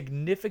was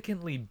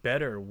significantly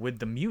better with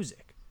the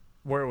music,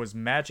 where it was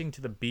matching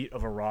to the beat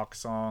of a rock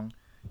song.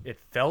 It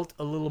felt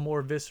a little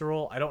more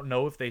visceral. I don't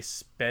know if they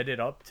sped it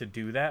up to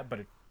do that,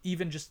 but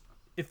even just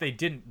if they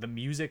didn't, the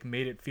music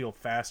made it feel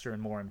faster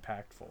and more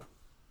impactful.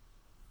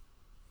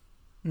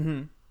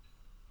 Mm-hmm.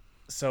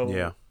 So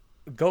Yeah.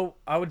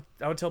 I would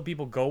tell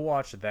people go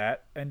watch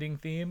that ending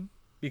theme,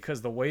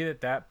 because the way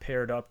that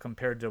paired up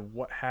compared to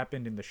what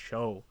happened in the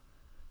show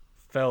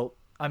felt,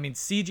 I mean,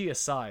 CG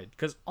aside,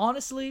 because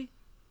honestly,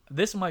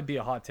 this might be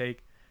a hot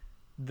take,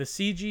 the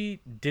CG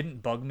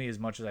didn't bug me as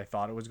much as I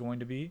thought it was going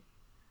to be.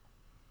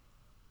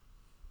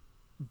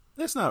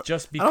 It's not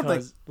Just I don't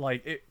because think,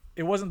 like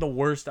it wasn't the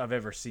worst I've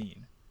ever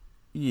seen.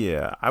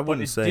 yeah, I But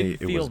wouldn't it say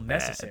didn't it feel was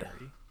necessary.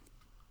 bad.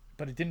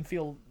 But it didn't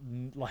feel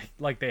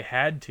like they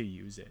had to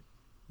use it.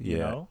 You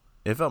Yeah, know?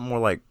 it felt more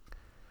like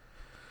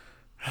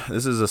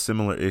this is a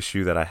similar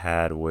issue that I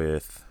had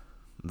with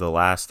The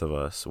Last of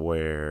Us,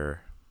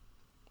 where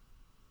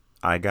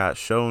I got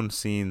shown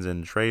scenes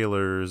in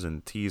trailers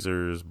and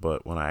teasers,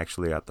 but when I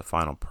actually got the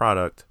final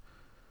product,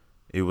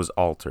 it was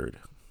altered.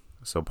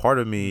 So part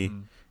of me,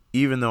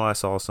 even though I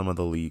saw some of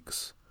the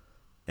leaks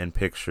and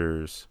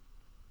pictures,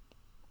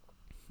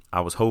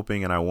 I was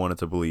hoping and I wanted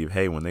to believe,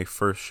 hey, when they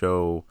first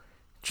show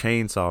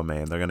Chainsaw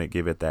Man, they're going to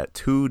give it that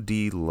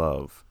 2D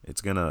love.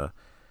 He's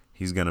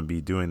going to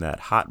be doing that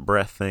hot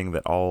breath thing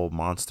that all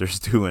monsters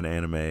do in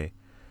anime.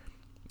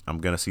 I'm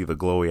going to see the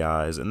glowy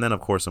eyes, and then of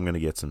course I'm going to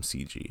get some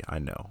CG. I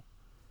know.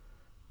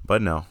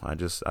 But no, I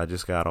just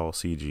got all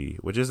CG,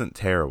 which isn't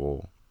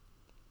terrible,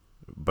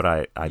 but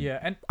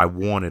I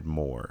wanted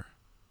more.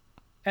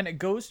 And it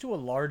goes to a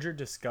larger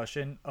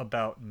discussion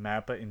about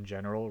Mappa in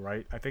general,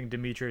 right? I think,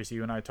 Demetrius,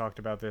 you and I talked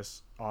about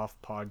this off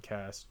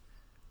podcast,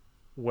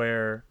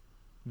 where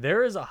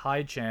there is a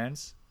high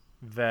chance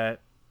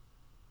that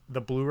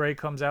the Blu-ray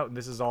comes out and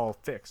this is all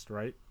fixed,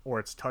 right? Or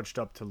it's touched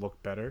up to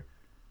look better.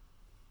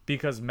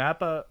 Because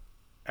Mappa,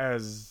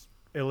 as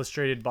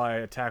illustrated by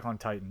Attack on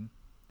Titan,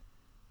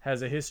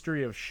 has a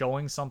history of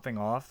showing something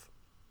off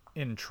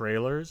in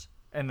trailers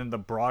and then the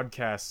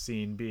broadcast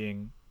scene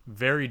being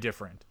very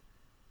different.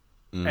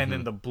 And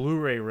then the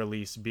Blu-ray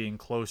release being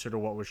closer to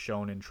what was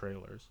shown in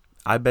trailers.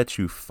 I bet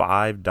you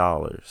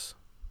 $5.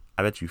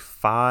 I bet you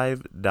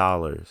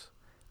 $5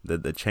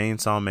 that the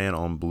Chainsaw Man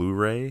on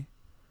Blu-ray,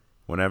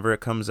 whenever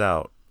it comes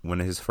out, when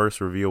his first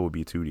reveal will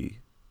be 2D.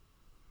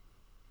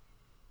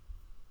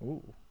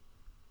 Ooh.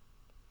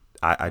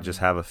 I just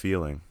have a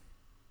feeling.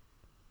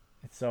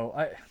 So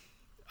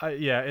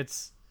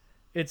it's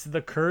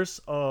the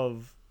curse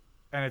of,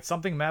 and it's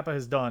something Mappa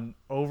has done,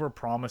 over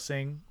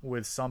promising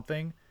with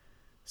something,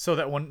 so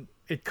that when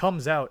it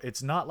comes out,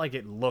 it's not like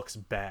it looks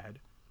bad.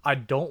 I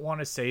don't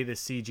want to say the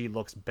CG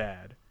looks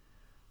bad,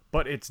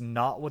 but it's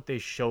not what they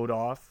showed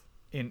off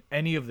in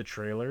any of the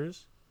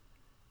trailers,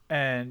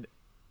 and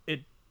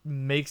it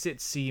makes it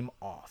seem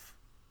off.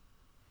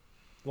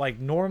 Like,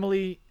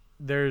 normally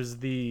there's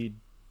the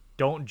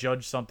don't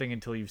judge something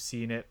until you've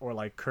seen it, or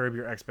like curb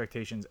your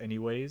expectations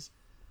anyways.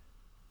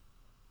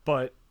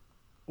 But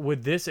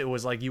with this, it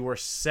was like you were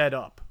set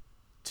up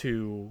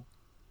to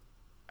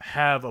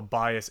have a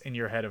bias in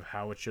your head of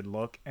how it should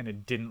look, and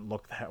it didn't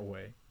look that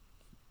way.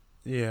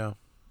 Yeah.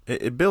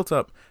 It built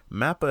up.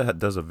 Mappa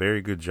does a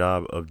very good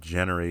job of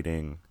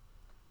generating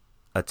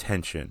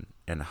attention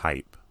and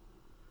hype.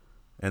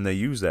 And they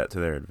use that to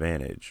their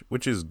advantage,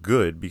 which is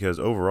good because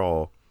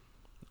overall,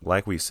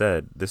 like we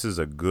said, this is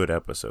a good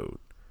episode.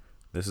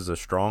 This is a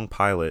strong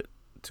pilot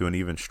to an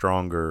even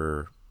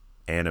stronger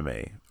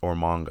anime or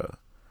manga.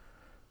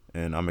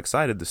 And I'm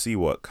excited to see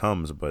what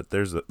comes, but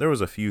there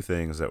was a few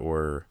things that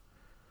were,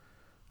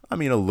 a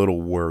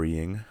little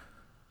worrying,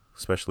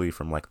 especially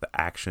from like the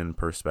action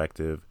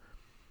perspective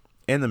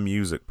and the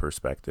music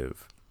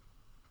perspective.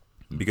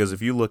 Because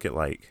if you look at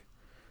like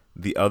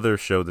the other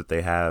show that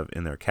they have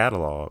in their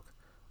catalog,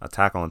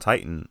 Attack on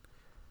Titan,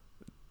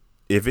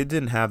 if it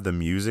didn't have the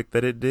music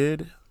that it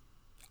did,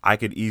 I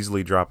could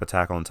easily drop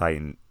Attack on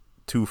Titan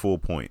 2 full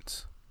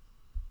points.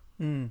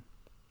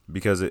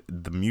 Because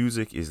the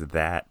music is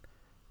that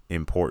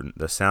important.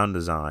 The sound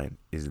design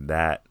is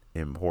that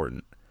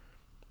important.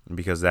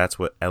 Because that's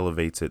what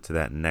elevates it to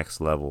that next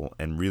level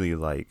and really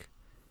like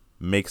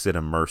makes it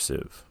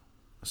immersive.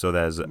 So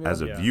that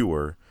as a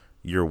viewer,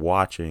 you're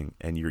watching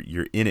and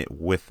you're in it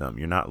with them.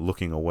 You're not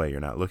looking away. You're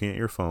not looking at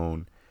your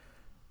phone.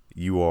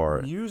 You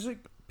are.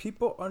 Music,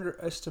 people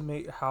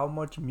underestimate how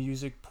much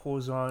music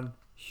pulls on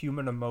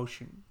human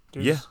emotion.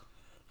 There's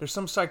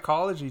some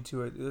psychology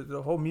to it.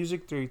 The whole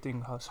music theory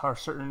thing, how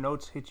certain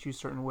notes hit you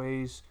certain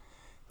ways.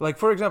 Like,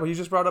 for example, you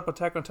just brought up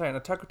Attack on Titan.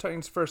 Attack on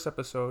Titan's first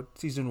episode,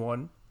 season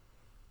 1,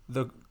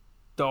 the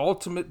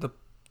ultimate,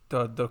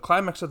 the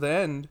climax of the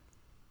end,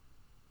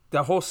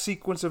 that whole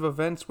sequence of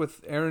events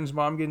with Aaron's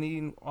mom getting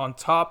eaten on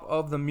top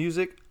of the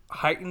music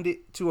heightened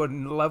it to a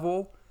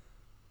level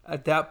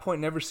at that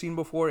point never seen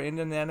before in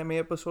an anime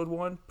episode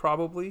 1,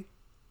 probably.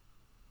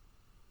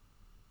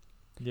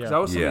 Yeah, that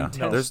was some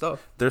intense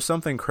stuff. There's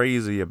something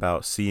crazy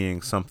about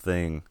seeing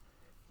something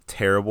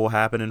terrible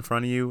happen in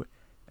front of you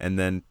and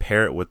then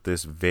pair it with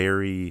this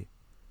very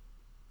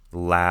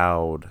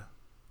loud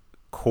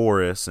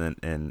chorus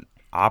and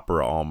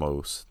opera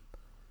almost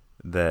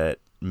that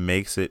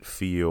makes it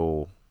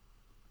feel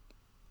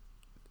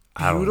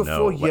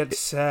beautiful yet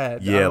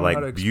sad. Yeah,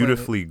 like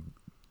beautifully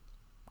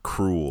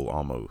cruel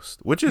almost,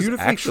 which is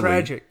beautifully actually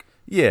tragic.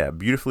 Yeah,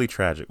 beautifully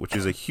tragic, which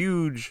is a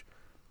huge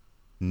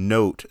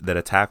note that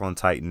Attack on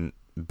Titan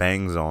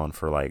bangs on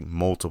for like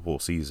multiple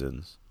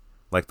seasons.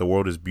 Like the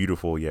world is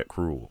beautiful yet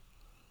cruel.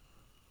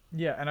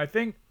 Yeah, and I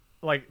think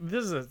like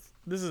this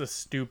is a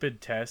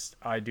stupid test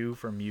I do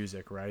for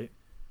music, right?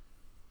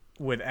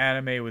 With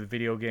anime, with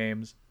video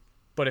games.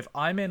 But if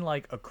I'm in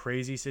like a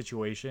crazy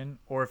situation,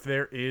 or if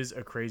there is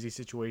a crazy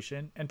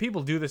situation, and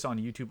people do this on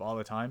YouTube all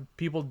the time.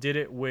 People did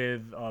it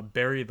with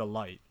Bury the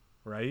Light,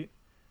 right?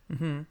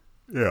 Mm-hmm.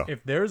 Yeah.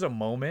 If there's a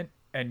moment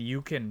and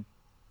you can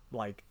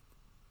like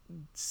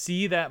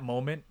see that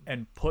moment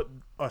and put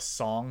a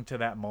song to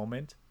that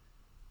moment,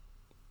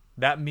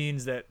 that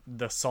means that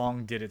the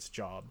song did its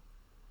job.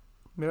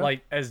 Yeah.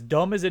 Like, as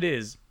dumb as it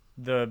is,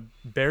 the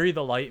Bury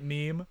the Light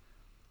meme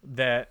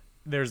that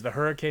there's the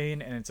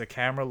hurricane and it's a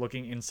camera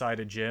looking inside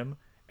a gym,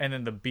 and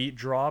then the beat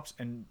drops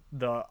and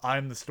the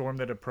I'm the storm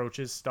that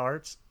approaches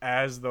starts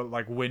as the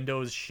like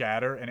windows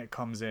shatter and it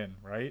comes in,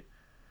 right?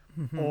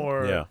 Mm-hmm.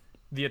 Or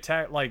the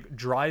attack, like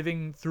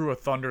driving through a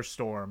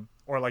thunderstorm,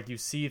 or like you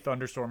see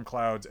thunderstorm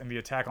clouds and the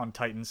Attack on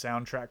Titan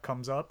soundtrack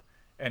comes up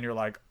and you're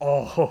like,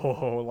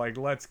 oh, like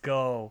let's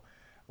go.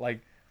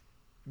 Like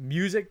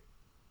music,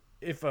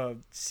 if a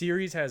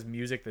series has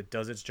music that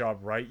does its job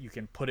right, you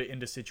can put it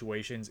into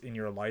situations in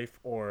your life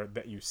or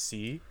that you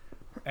see,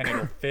 and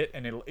it'll fit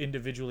and it'll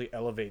individually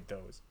elevate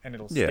those and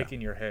it'll stick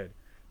in your head.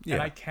 Yeah.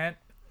 And I can't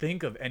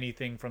think of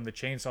anything from the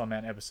Chainsaw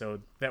Man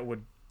episode that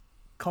would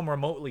come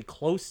remotely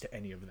close to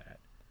any of that.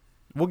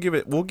 We'll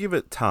give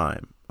it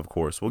time. Of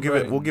course, we'll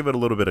Right. give it a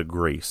little bit of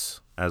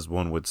grace, as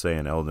one would say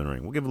in Elden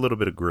Ring. We'll give it a little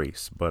bit of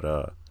grace, but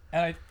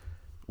And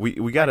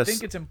we got I to.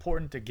 think it's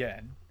important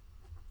again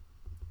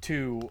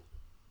to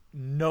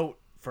note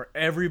for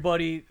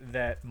everybody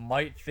that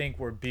might think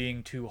we're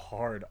being too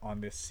hard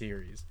on this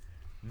series.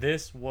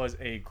 This was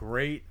a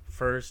great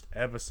first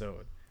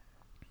episode.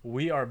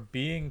 We are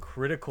being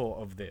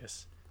critical of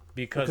this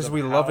because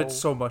we love it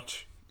so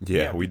much.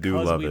 Yeah, we do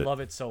because love we it. love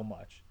it so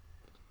much.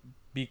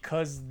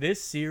 Because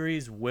this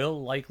series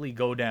will likely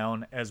go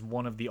down as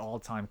one of the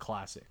all-time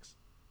classics,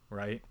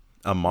 right?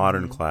 A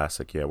modern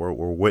classic. Yeah, we're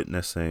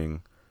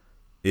witnessing,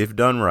 if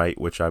done right,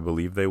 which I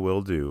believe they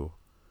will do,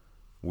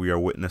 we are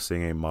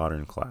witnessing a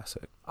modern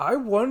classic. I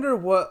wonder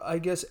what, I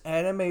guess,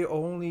 anime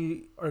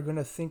only are going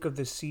to think of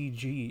the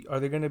CG. Are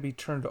they going to be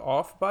turned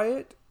off by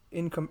it?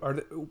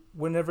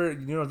 Whenever,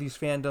 these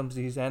fandoms,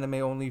 these anime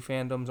only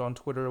fandoms on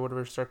Twitter or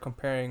whatever start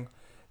comparing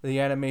the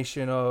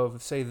animation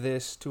of, say,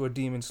 this to a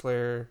Demon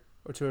Slayer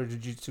or to a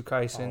Jujutsu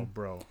Kaisen, Oh,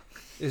 bro.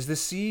 is the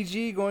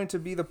CG going to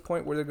be the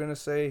point where they're going to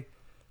say,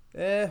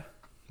 eh,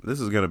 This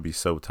is going to be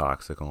so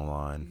toxic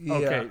online. yeah.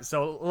 Okay,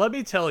 so let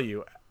me tell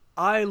you,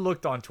 I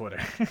looked on Twitter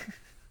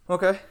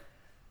Okay.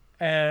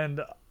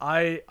 and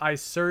I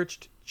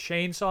searched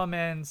Chainsaw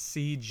Man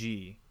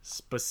CG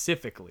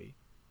specifically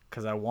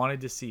because I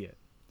wanted to see it.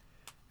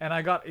 And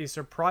I got a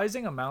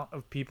surprising amount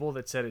of people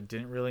that said it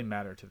didn't really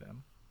matter to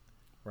them,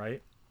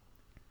 right?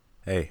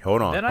 Hey,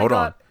 hold on. Then Hold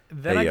on.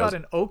 I Hey, got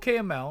an okay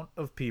amount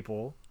of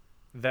people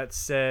that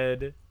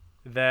said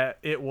that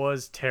it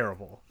was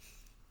terrible.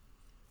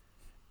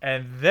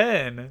 And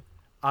then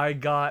I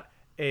got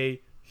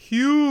a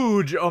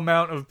huge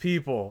amount of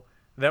people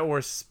that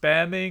were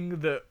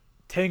spamming the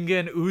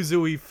Tengen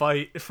Uzui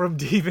fight from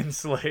Demon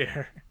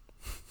Slayer.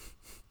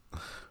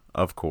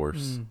 Of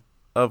course.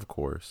 Of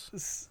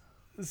course.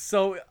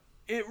 So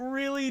it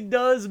really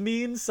does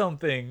mean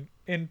something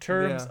in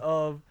terms Yeah.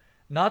 of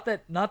not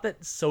that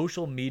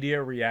social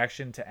media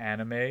reaction to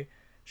anime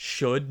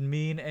should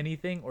mean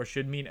anything or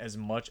should mean as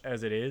much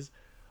as it is,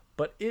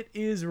 but it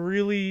is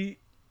really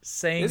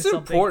saying It's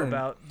something important.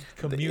 about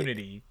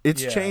community.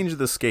 It's Yeah. changed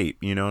the scape,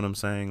 you know what I'm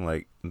saying?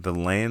 Like, the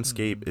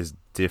landscape is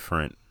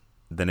different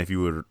than if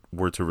you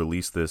were to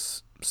release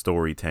this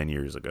story 10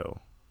 years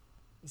ago.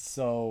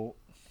 So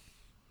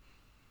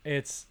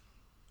it's,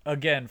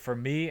 again, for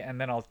me, and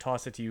then I'll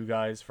toss it to you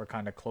guys for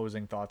kind of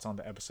closing thoughts on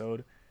the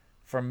episode.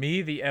 For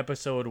me, the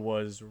episode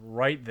was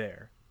right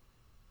there.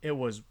 It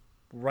was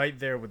right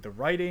there with the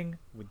writing,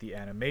 with the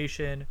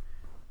animation,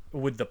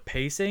 with the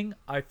pacing.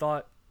 I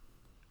thought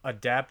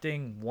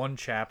adapting one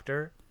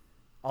chapter,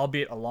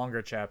 albeit a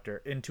longer chapter,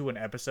 into an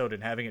episode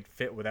and having it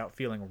fit without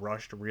feeling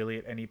rushed really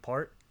at any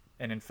part,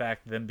 and in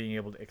fact them being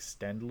able to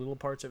extend little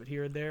parts of it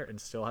here and there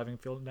and still having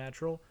feel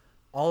natural,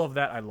 all of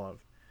that I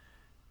love.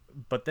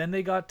 But then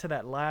they got to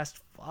that last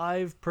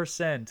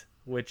 5%,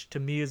 which to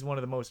me is one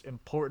of the most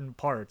important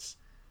parts.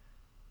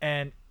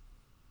 And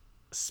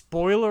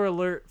spoiler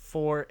alert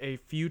for a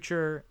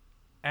future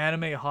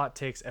anime hot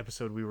takes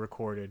episode we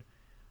recorded,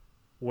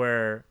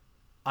 where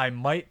I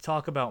might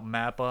talk about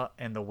Mappa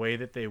and the way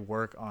that they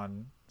work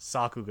on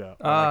Sakuga,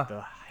 or like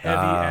the heavy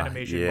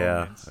animation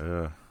moments.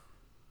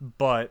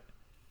 But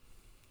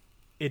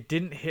it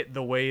didn't hit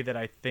the way that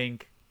I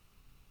think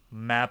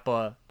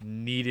Mappa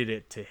needed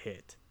it to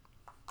hit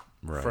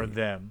Right. for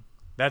them.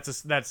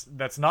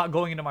 That's not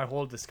going into my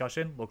whole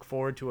discussion. Look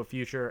forward to a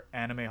future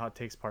Anime Hot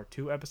Takes Part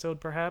 2 episode,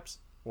 perhaps,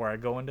 where I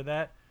go into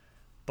that.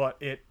 But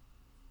it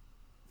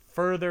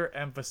further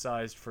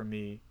emphasized for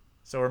me.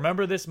 So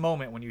remember this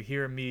moment when you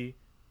hear me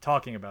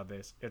talking about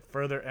this. It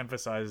further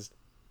emphasized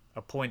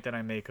a point that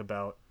I make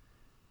about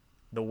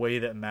the way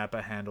that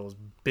Mappa handles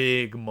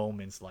big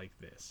moments like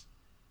this.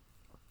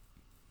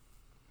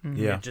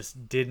 Yeah. It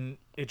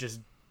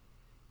just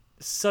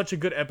such a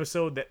good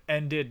episode that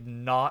ended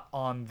not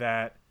on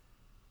that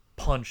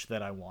punch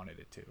that I wanted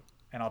it to.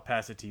 And I'll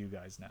pass it to you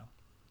guys now.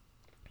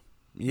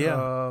 Yeah.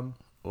 Oh,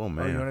 Oh, you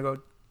man.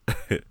 want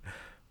to go?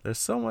 There's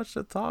so much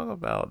to talk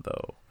about,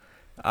 though.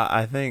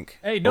 I think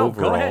Hey, no,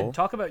 overall, go ahead.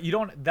 Talk about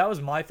that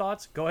was my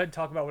thoughts. Go ahead and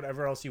talk about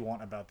whatever else you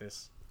want about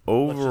this.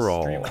 Let's just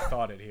overall, stream of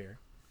thought it here.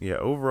 yeah,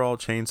 overall,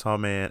 Chainsaw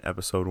Man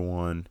episode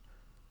 1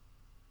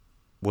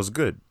 was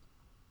good.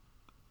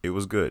 It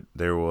was good.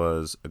 There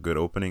was a good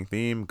opening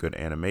theme, good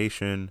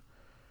animation,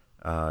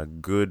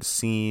 good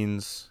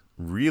scenes,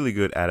 really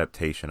good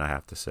adaptation, I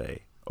have to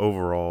say.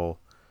 Overall,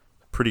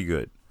 pretty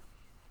good.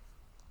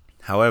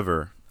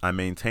 However, I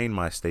maintain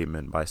my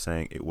statement by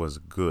saying it was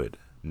good,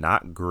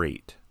 not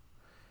great.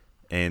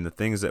 And the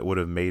things that would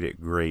have made it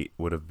great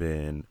would have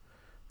been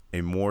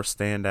a more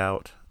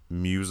standout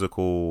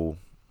musical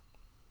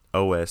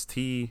OST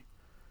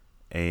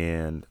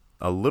and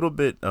a little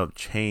bit of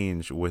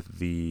change with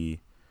the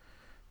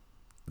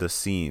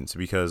scenes,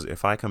 because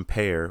if I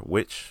compare,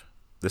 which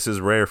this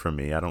is rare for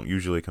me, I don't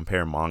usually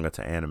compare manga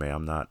to anime.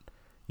 I'm not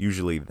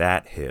usually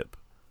that hip.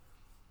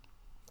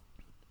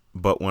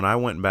 But when I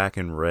went back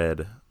and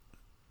read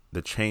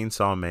the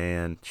Chainsaw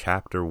Man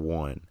Chapter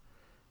 1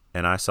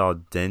 and I saw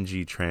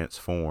Denji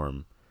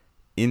transform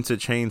into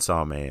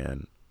Chainsaw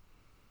Man,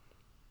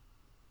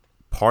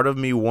 part of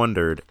me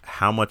wondered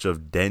how much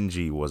of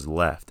Denji was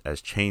left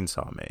as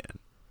Chainsaw Man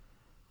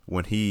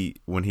when he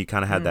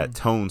kind of had that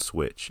tone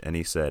switch and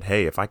he said,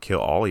 "Hey, if I kill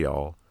all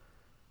y'all,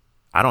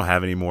 I don't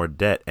have any more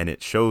debt." And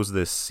it shows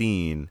this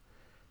scene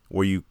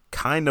where you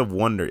kind of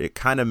wonder, it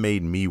kind of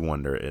made me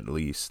wonder at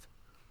least,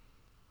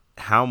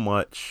 how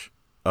much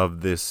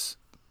of this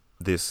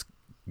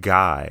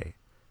guy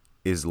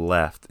is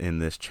left in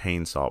this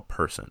chainsaw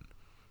person.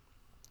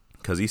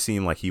 Because he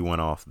seemed like he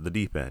went off the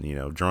deep end,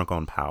 drunk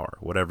on power,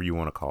 whatever you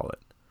want to call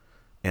it.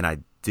 And I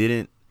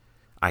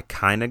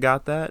kind of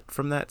got that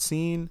from that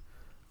scene,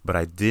 but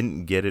I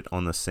didn't get it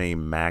on the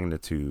same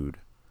magnitude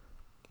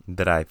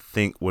that I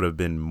think would have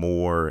been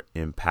more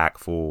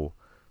impactful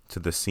to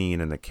the scene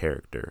and the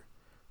character.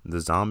 The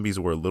zombies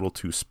were a little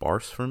too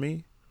sparse for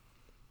me.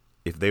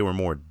 If they were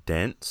more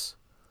dense,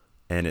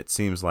 and it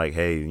seems like,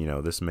 hey,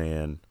 this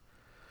man,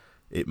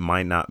 it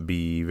might not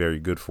be very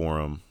good for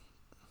him.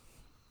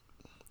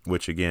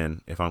 Which,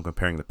 again, if I'm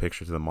comparing the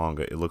picture to the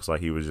manga, it looks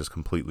like he was just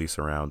completely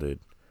surrounded.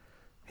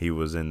 He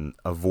was in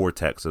a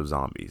vortex of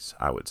zombies,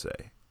 I would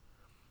say.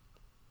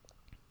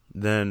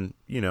 Then,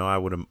 I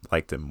would have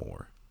liked him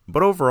more.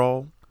 But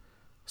overall,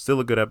 still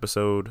a good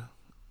episode.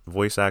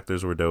 Voice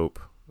actors were dope.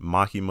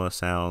 Makima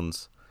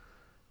sounds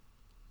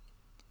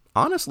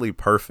honestly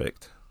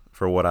perfect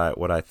for what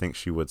I think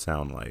she would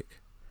sound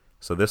like.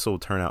 So this will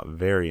turn out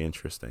very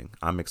interesting.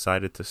 I'm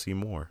excited to see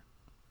more.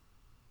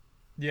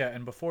 Yeah,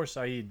 and before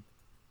Saeed,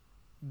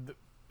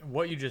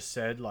 what you just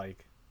said,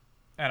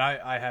 and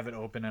I have it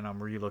open and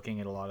I'm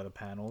re-looking at a lot of the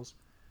panels.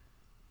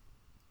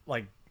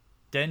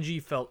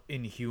 Denji felt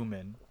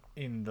inhuman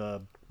in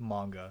the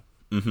manga.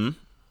 Mm-hmm.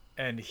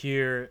 And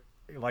here,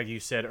 like you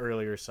said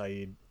earlier,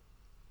 Saeed,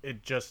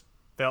 it just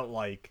felt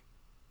like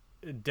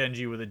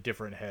Denji with a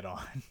different head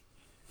on.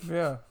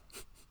 Yeah.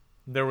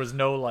 There was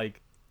no,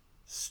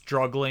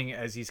 struggling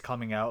as he's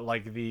coming out.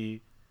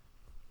 The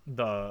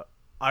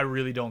I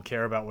really don't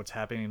care about what's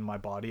happening in my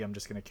body. I'm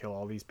just going to kill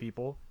all these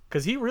people.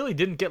 Because he really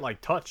didn't get,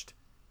 touched.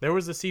 There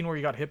was a scene where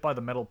he got hit by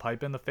the metal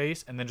pipe in the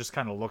face and then just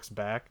kind of looks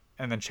back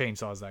and then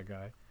chainsaws that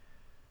guy.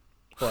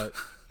 But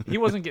he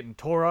wasn't getting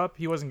tore up.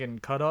 He wasn't getting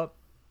cut up.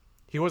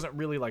 He wasn't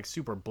really,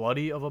 super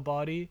bloody of a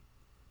body.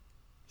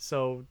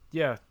 So,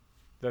 yeah,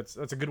 that's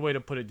a good way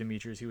to put it,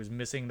 Demetrius. He was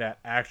missing that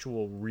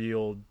actual,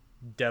 real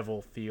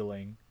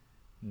devil-feeling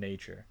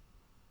nature.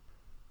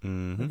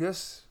 Mm-hmm. I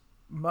guess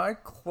my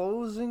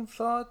closing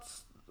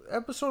thoughts,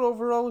 episode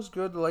overall was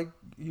good, like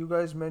you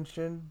guys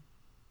mentioned.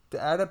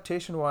 The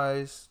adaptation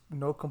wise,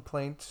 no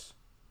complaints.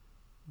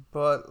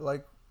 But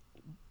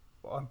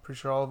I'm pretty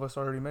sure all of us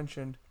already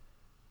mentioned,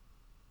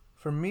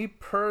 for me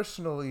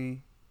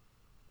personally,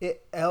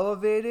 it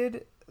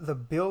elevated the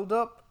build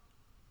up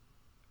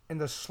and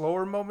the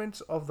slower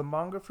moments of the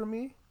manga for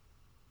me.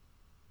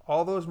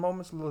 All those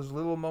moments, those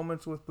little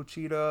moments with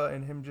Buchita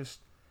and him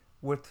just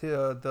with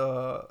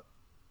the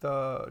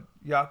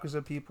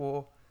Yakuza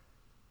people,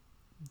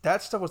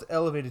 that stuff was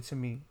elevated to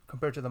me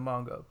compared to the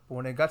manga. But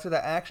when it got to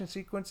the action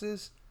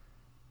sequences,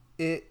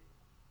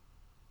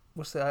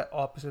 what's the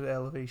opposite of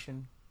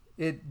elevation?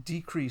 It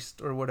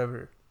decreased or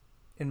whatever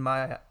in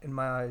my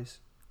eyes.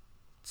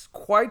 It's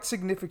quite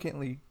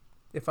significantly,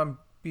 if I'm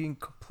being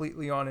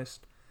completely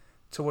honest,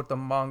 to what the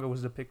manga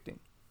was depicting,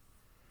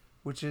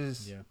 which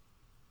is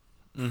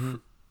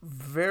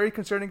very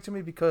concerning to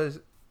me because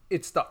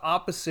it's the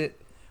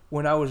opposite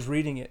when I was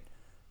reading it.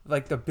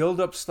 The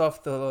build-up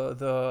stuff,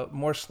 the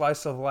more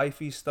slice of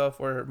lifey stuff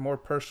or more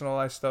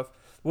personalized stuff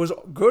was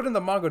good in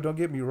the manga. Don't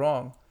get me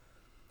wrong,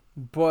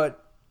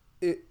 but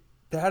they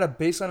had a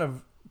baseline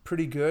of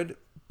pretty good.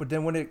 But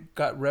then when it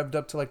got revved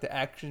up to the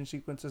action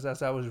sequences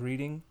as I was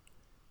reading,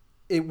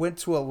 it went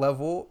to a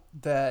level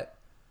that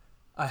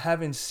I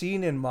haven't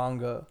seen in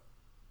manga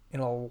in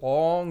a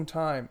long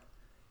time,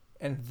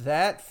 and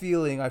that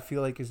feeling I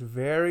feel like is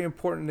very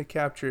important to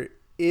capture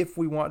if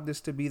we want this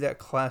to be that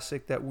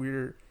classic that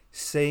we're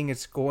saying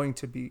it's going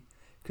to be,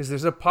 because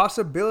there's a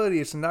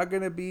possibility it's not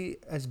going to be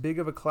as big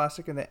of a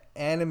classic in the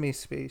anime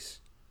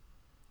space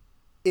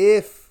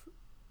if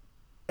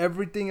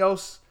everything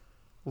else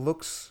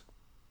looks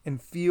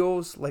and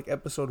feels like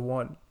episode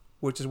 1,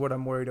 which is what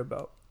I'm worried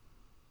about.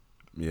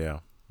 Yeah.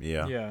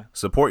 Yeah.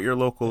 Support your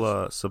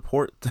local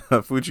support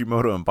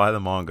Fujimoto and buy the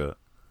manga.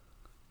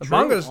 The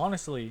manga's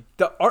honestly,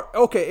 the art.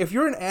 Okay, if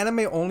you're an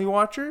anime only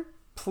watcher,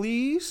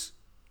 please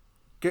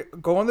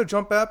go on the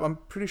Jump app. I'm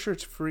pretty sure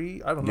it's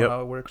free. I don't know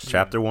how it works.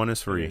 Chapter 1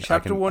 is free.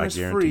 Chapter 1 is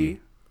free.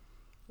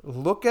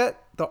 Look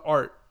at the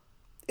art.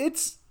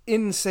 It's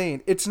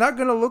insane. It's not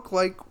gonna look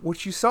like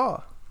what you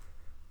saw.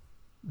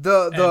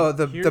 The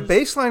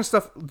baseline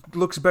stuff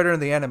looks better in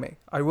the anime.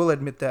 I will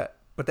admit that.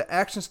 But the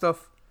action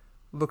stuff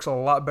looks a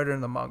lot better in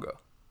the manga.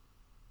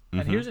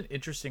 And here's an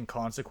interesting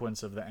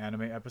consequence of the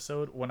anime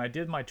episode. When I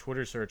did my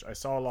Twitter search, I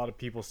saw a lot of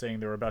people saying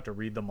they were about to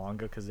read the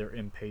manga because they're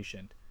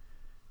impatient.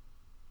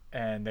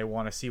 And they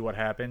want to see what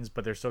happens,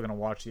 but they're still going to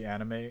watch the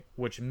anime.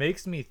 Which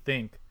makes me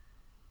think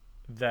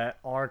that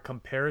our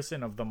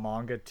comparison of the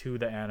manga to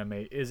the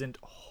anime isn't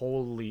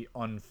wholly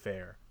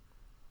unfair.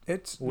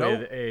 It's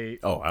with yeah.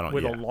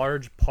 a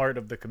large part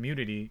of the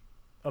community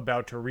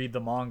about to read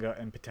the manga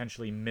and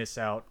potentially miss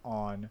out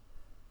on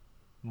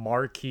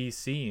marquee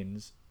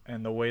scenes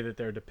and the way that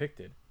they're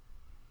depicted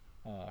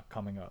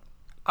coming up.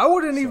 I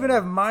wouldn't even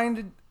have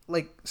minded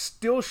like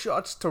still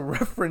shots to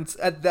reference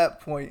at that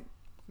point.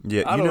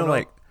 Yeah,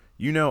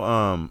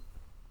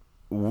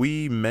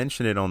 we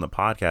mentioned it on the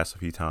podcast a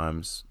few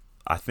times.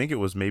 I think it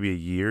was maybe a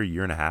year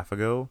and a half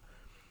ago.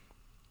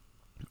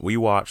 We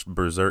watched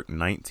Berserk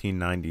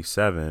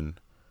 1997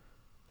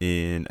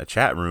 in a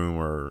chat room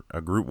or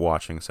a group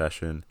watching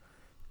session.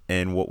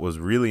 And what was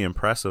really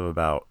impressive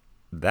about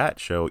that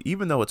show,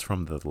 even though it's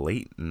from the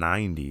late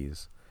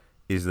 90s,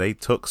 is they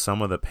took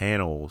some of the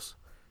panels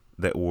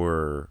that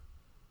were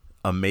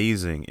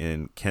amazing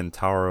in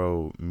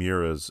Kentaro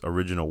Miura's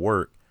original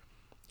work,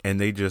 and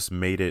they just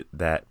made it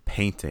that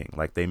painting.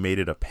 Like, they made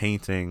it a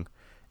painting,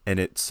 and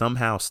it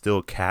somehow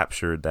still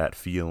captured that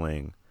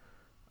feeling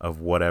of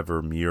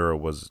whatever Miura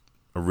was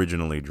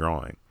originally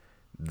drawing.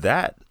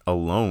 That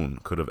alone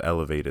could have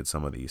elevated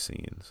some of these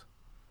scenes.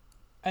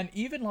 And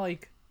even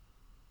like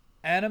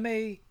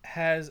anime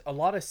has a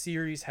lot of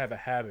series have a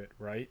habit,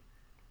 right?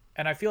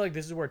 And I feel like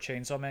this is where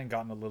Chainsaw Man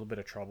got in a little bit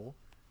of trouble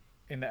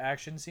in the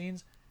action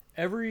scenes.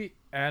 Every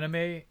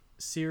anime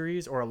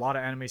series, or a lot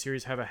of anime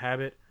series, have a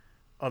habit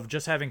of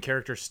just having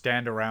characters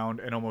stand around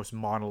and almost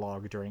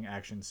monologue during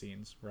action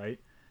scenes, right?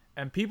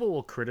 And people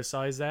will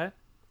criticize that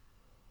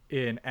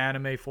in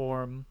anime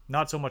form,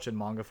 not so much in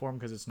manga form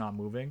because it's not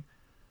moving.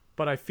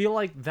 But I feel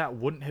like that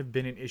wouldn't have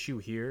been an issue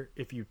here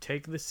if you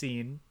take the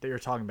scene that you're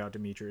talking about,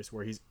 Demetrius,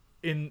 where he's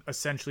in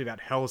essentially that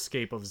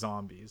hellscape of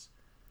zombies.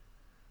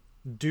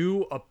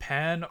 Do a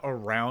pan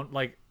around,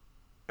 like,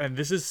 and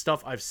this is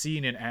stuff I've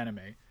seen in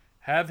anime.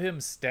 Have him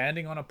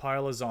standing on a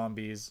pile of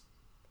zombies,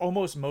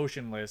 almost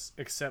motionless,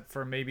 except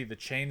for maybe the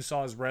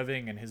chainsaws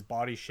revving and his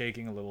body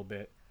shaking a little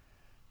bit.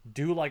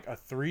 Do like a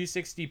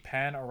 360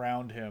 pan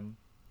around him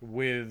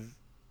with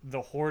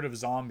the horde of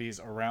zombies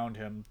around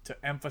him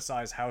to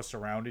emphasize how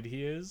surrounded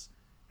he is,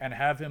 and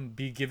have him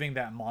be giving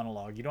that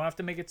monologue. You don't have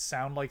to make it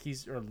sound like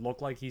he's, or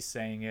look like he's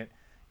saying it.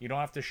 You don't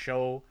have to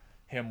show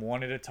him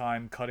one at a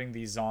time cutting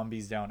these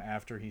zombies down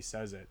after he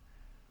says it.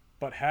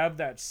 But have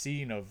that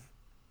scene of,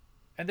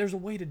 and there's a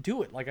way to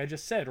do it, like I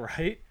just said,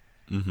 right?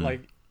 Mm-hmm.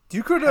 Like,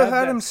 you could have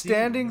had him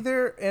standing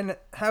there and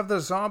have the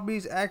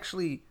zombies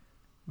actually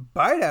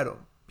bite at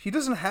him. He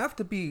doesn't have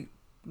to be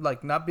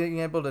like not being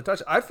able to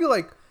touch. I feel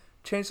like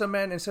Chainsaw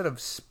Man, instead of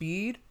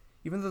speed,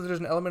 even though there's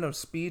an element of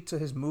speed to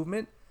his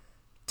movement,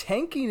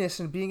 tankiness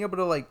and being able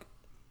to like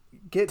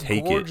get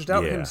gorged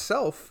out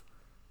himself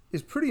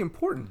is pretty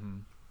important. Mm-hmm.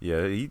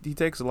 Yeah, he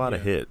takes a lot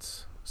of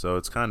hits, so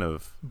it's kind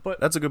of. But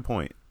that's a good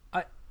point.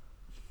 I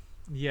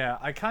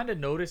kind of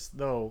noticed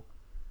though.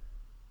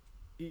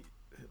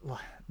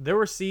 There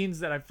were scenes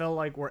that I felt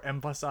like were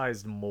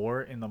emphasized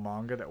more in the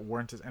manga that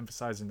weren't as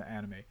emphasized in the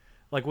anime.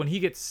 Like when he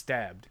gets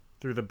stabbed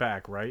through the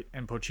back, right?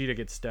 And Pochita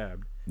gets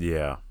stabbed.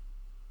 Yeah.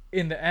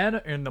 In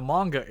the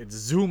manga, it's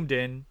zoomed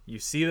in. You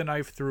see the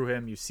knife through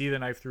him. You see the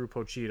knife through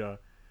Pochita.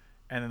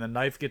 And then the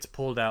knife gets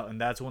pulled out, and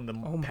that's when the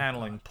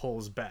paneling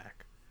pulls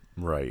back.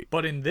 Right.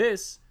 But in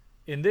this,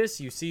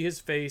 you see his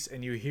face,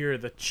 and you hear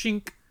the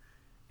chink,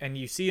 and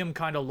you see him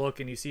kind of look,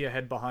 and you see a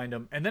head behind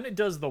him. And then it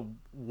does the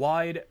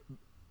wide,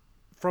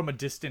 from a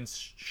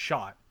distance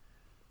shot,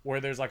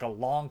 where there's like a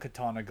long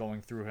katana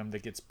going through him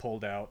that gets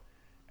pulled out.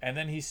 And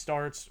then he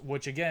starts,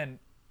 which again,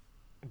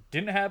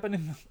 didn't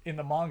happen in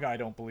the manga, I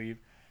don't believe.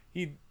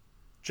 He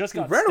just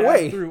got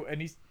stabbed through,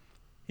 and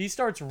he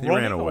starts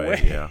running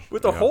away. Yeah.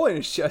 With a hole in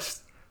his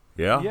chest.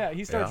 Yeah. Yeah,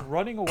 he starts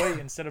running away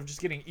instead of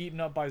just getting eaten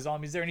up by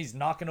zombies there, and he's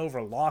knocking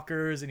over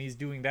lockers, and he's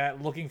doing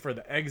that, looking for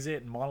the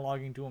exit and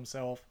monologuing to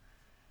himself.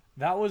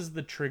 That was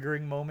the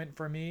triggering moment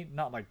for me.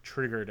 Not like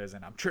triggered as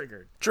in I'm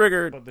triggered.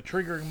 But the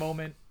triggering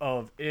moment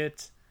of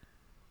it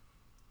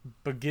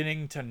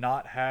beginning to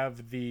not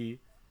have the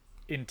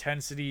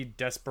intensity,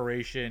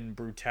 desperation,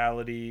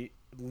 brutality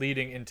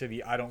leading into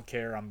the I don't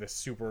care, I'm this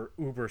super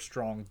uber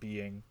strong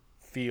being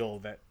feel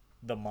that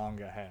the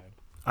manga had.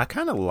 I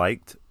kind of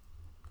liked,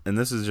 and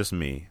this is just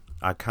me,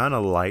 I kind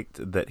of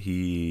liked that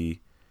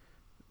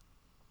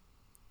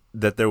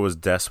that there was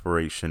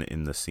desperation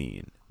in the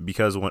scene,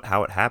 because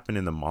how it happened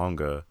in the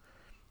manga,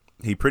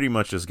 he pretty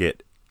much just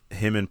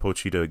him and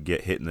Pochita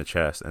get hit in the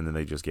chest, and then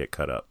they just get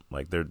cut up.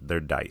 Like they're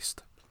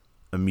diced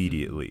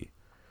immediately,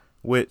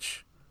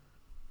 which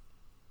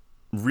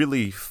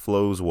really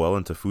flows well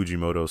into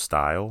Fujimoto's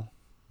style,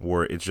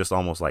 where it's just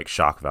almost like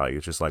shock value.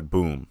 It's just like,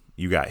 boom,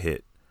 you got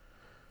hit.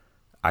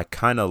 I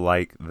kind of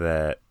like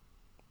that,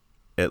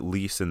 at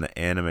least in the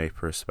anime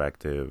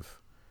perspective,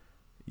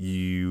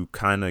 you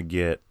kind of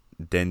get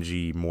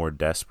Denji more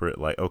desperate,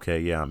 like, okay,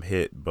 yeah, I'm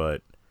hit,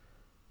 but,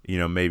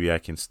 maybe I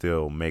can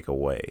still make a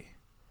way.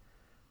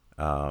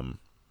 But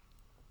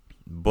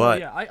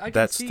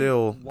that's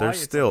still, there's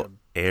still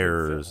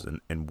errors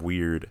and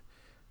weird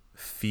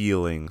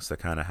feelings to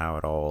kind of how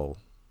it all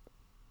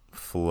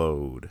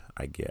flowed,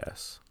 I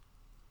guess.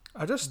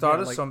 I just thought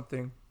of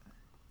something.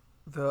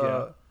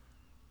 The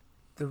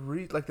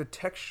like the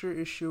texture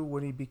issue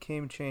when he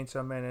became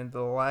Chainsaw Man and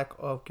the lack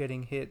of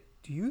getting hit.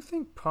 Do you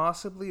think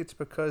possibly it's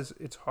because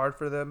it's hard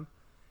for them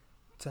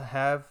to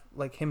have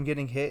like him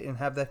getting hit and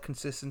have that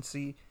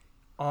consistency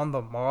on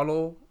the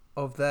model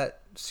of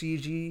that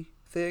CG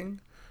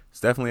thing? It's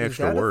definitely Is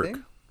extra that a work.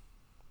 thing?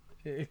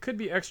 It could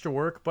be extra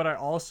work, but I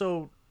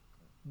also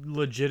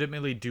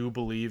legitimately do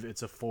believe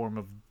it's a form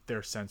of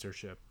their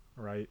censorship,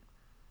 right?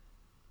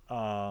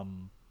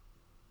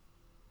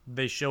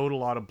 They showed a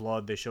lot of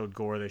blood, they showed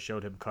gore, they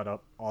showed him cut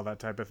up, all that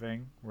type of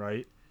thing,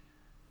 right?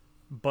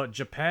 But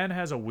Japan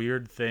has a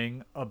weird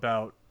thing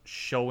about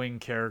showing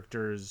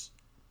characters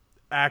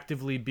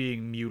actively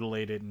being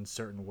mutilated in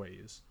certain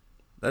ways.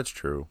 That's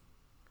true.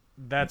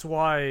 That's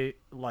why,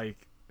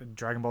 like,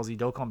 Dragon Ball Z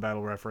Dokkan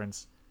Battle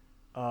reference,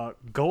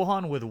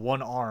 Gohan with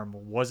one arm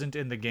wasn't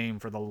in the game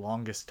for the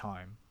longest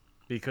time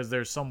because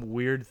there's some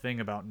weird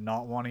thing about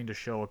not wanting to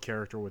show a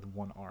character with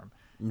one arm.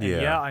 And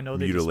yeah, I know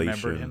they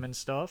dismembered him and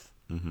stuff.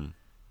 Mm-hmm.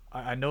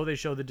 I know they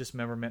showed the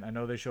dismemberment. I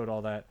know they showed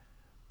all that.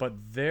 But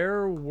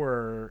there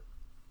were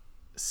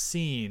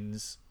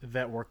scenes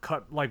that were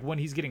cut, like when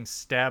he's getting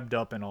stabbed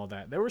up and all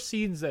that. There were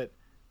scenes that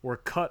were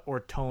cut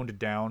or toned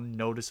down,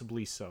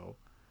 noticeably so.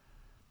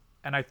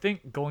 And I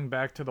think going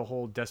back to the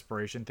whole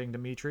desperation thing,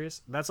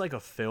 Demetrius, that's like a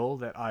fill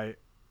that I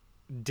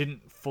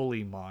didn't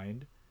fully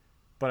mind.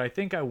 But I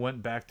think I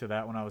went back to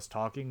that when I was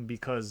talking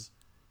because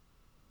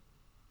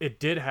it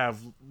did have,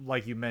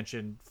 like you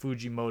mentioned,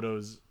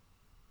 Fujimoto's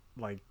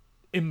like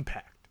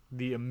impact,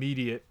 the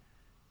immediate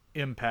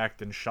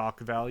impact and shock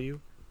value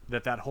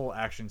that whole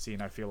action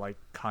scene I feel like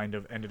kind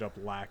of ended up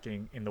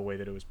lacking in the way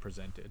that it was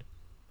presented.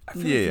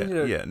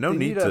 Yeah. No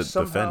need to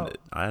defend it.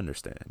 I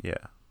understand. Yeah.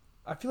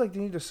 I feel like they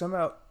need to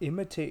somehow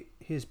imitate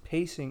his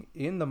pacing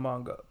in the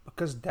manga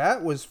because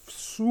that was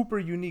super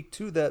unique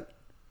too. That,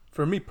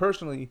 for me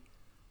personally,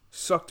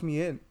 sucked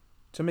me in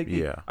to make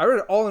me. I read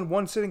it all in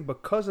one sitting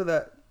because of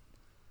that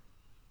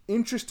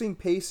interesting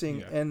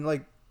pacing and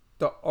like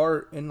the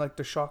art and like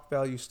the shock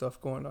value stuff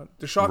going on.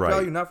 The shock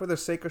value, not for the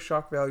sake of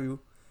shock value,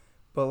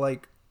 but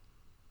like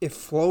it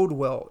flowed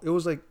well. It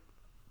was like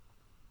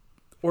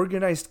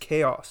organized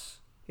chaos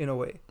in a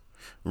way.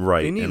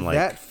 Right. They need and like,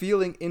 that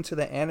feeling into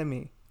the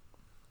anime.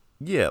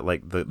 Yeah,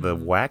 like the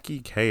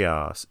wacky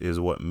chaos is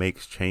what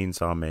makes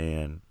Chainsaw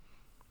Man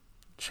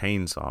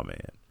Chainsaw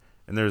Man.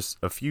 And there's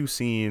a few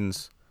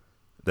scenes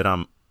that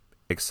I'm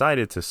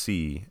excited to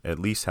see, at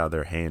least how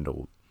they're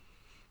handled.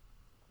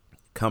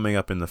 Coming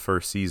up in the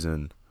first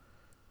season,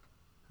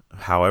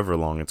 however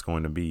long it's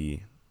going to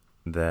be,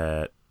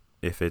 that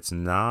if it's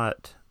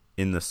not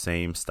in the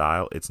same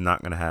style, it's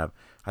not going to have...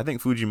 I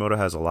think Fujimoto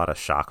has a lot of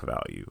shock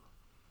value.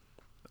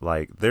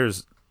 Like,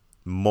 there's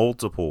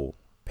multiple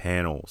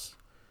panels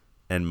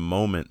and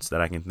moments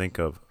that I can think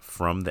of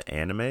from the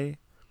anime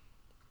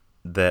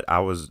that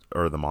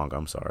the manga,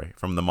 I'm sorry,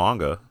 from the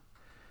manga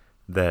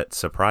that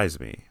surprised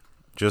me.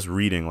 Just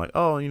reading like,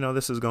 oh,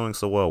 this is going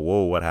so well.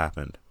 Whoa, what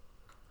happened?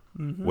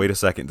 Mm-hmm. Wait a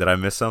second, did I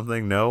miss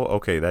something? No?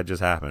 Okay, that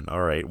just happened.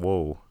 All right,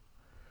 whoa.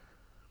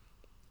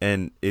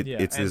 And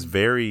it's this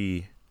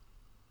very,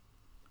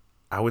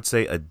 I would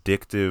say,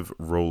 addictive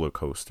roller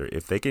coaster.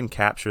 If they can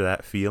capture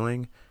that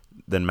feeling,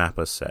 then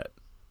Mappa's set.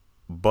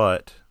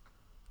 But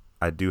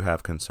I do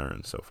have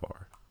concerns so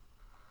far.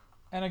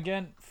 And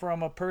again,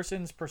 from a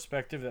person's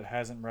perspective that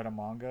hasn't read a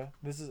manga,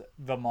 this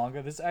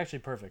is actually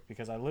perfect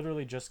because I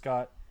literally just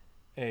got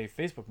a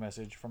Facebook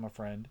message from a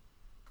friend.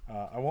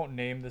 I won't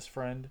name this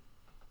friend,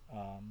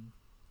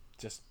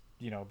 just,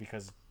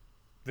 because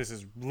this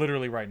is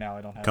literally right now.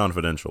 I don't have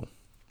confidential.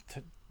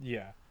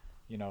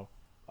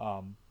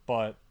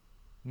 But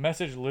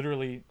message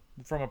literally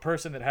from a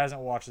person that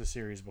hasn't watched the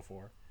series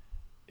before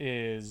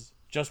is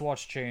just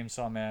watched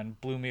Chainsaw Man,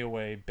 blew me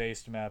away,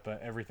 based Mappa,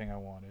 everything I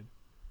wanted.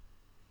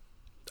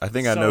 I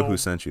think I know who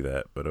sent you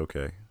that, but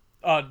okay.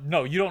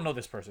 No, you don't know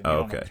this person. You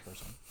don't know this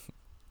person.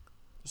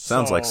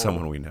 Sounds like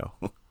someone we know.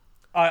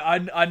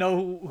 I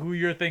know who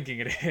you're thinking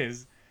it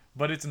is,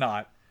 but it's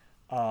not.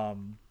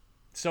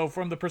 So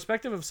from the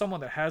perspective of someone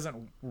that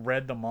hasn't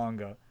read the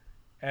manga,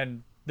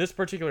 and this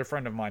particular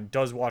friend of mine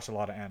does watch a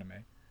lot of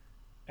anime,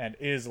 and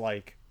is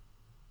like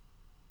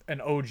an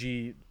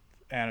OG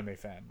anime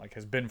fan, like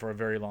has been for a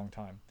very long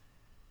time.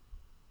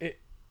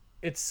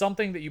 It's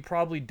something that you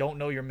probably don't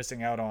know you're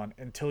missing out on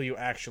until you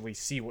actually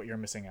see what you're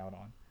missing out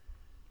on.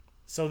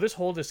 So this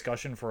whole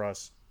discussion for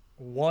us,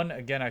 one,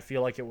 again, I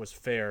feel like it was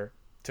fair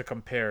to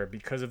compare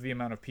because of the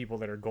amount of people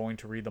that are going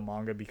to read the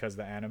manga because of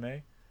the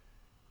anime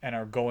and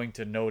are going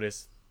to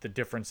notice the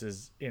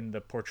differences in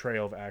the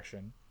portrayal of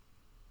action.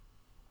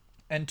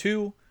 And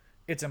two,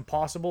 it's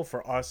impossible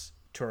for us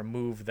to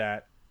remove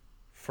that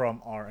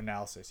from our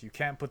analysis. You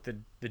can't put the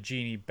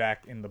genie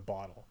back in the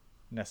bottle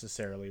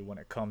necessarily when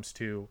it comes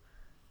to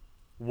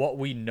what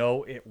we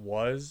know it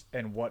was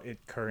and what it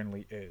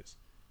currently is.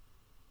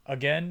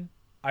 Again,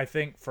 I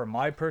think for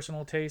my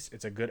personal taste,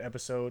 it's a good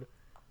episode.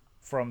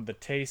 From the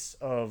taste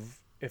of,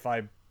 if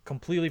I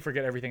completely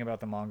forget everything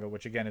about the manga,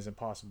 which again is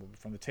impossible, but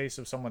from the taste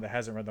of someone that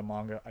hasn't read the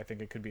manga, I think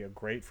it could be a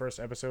great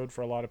first episode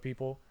for a lot of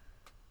people.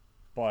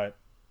 But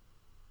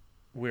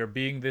we're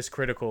being this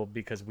critical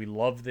because we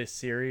love this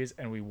series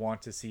and we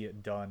want to see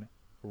it done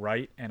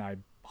right, and I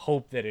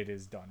hope that it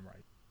is done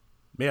right.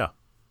 Yeah,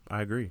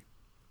 I agree.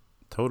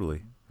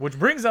 Totally. Which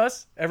brings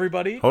us,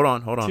 everybody. Hold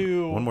on.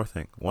 to- One more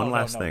thing. One Oh,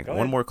 last no, thing. go One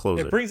ahead. more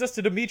closer. It brings us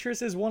to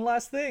Demetrius's one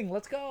last thing.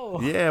 Let's go.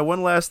 Yeah,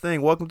 one last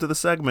thing. Welcome to the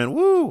segment.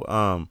 Woo!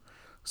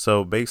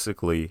 So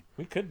basically,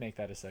 We could make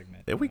that a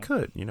segment. we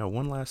could,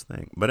 one last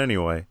thing. But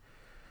anyway,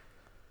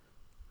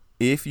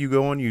 if you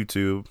go on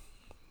YouTube,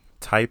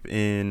 type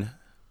in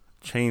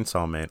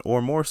Chainsaw Man,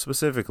 or more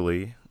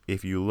specifically,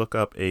 if you look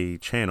up a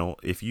channel,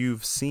 if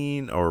you've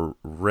seen or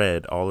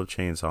read all of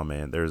Chainsaw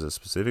Man, there's a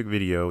specific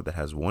video that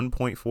has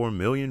 1.4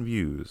 million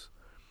views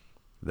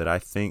that I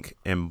think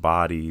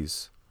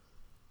embodies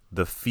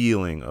the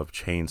feeling of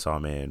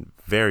Chainsaw Man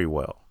very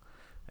well.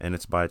 And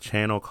it's by a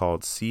channel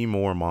called See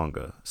More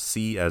Manga.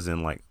 C as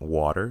in like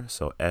water,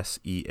 so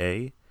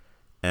SEAMOORE,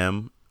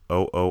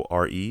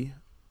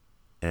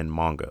 and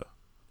manga.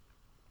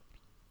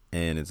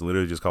 And it's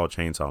literally just called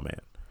Chainsaw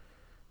Man.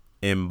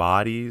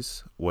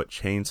 Embodies what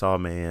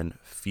Chainsaw Man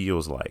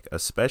feels like,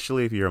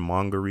 especially if you're a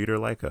manga reader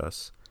like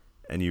us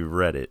and you've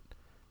read it.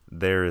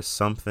 There is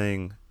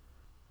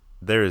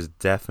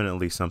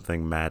definitely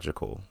something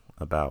magical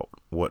about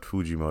what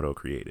Fujimoto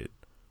created.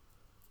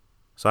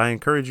 So I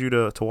encourage you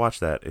to watch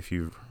that if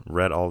you've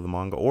read all of the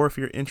manga, or if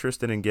you're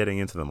interested in getting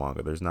into the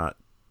manga.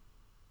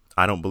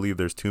 I don't believe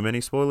there's too many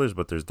spoilers,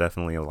 but there's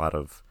definitely a lot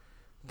of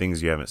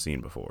things you haven't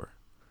seen before.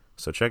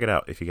 So check it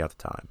out if you got the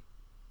time.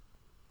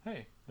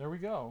 Hey, there we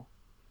go.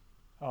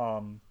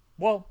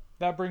 Well,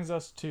 that brings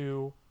us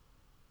to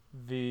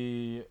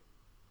the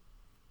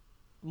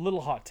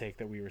little hot take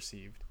that we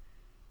received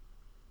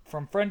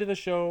from friend of the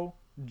show,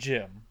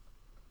 Jim.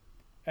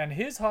 And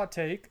his hot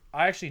take,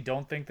 I actually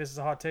don't think this is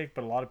a hot take,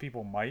 but a lot of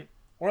people might,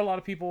 or a lot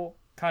of people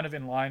kind of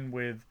in line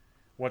with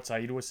what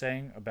Saeed was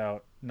saying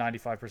about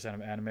 95%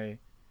 of anime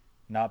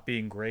not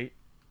being great.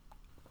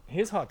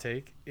 His hot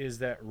take is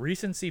that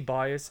recency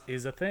bias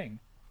is a thing.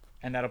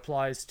 And that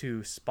applies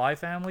to Spy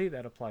Family,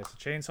 that applies to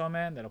Chainsaw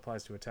Man, that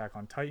applies to Attack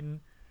on Titan,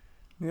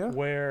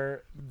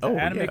 where the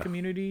anime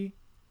community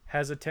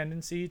has a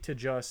tendency to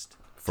just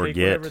take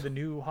whatever the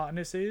new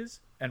hotness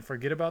is and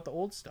forget about the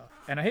old stuff.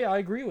 And hey, I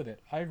agree with it.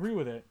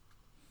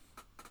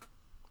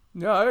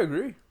 Yeah, I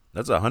agree.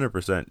 That's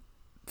 100%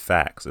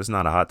 facts. It's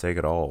not a hot take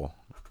at all.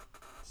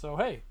 So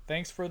hey,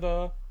 thanks for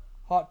the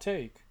hot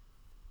take.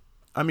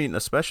 I mean,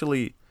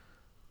 especially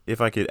if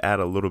I could add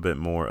a little bit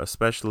more,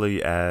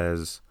 especially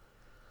as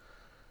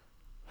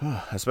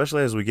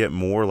we get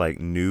more like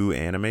new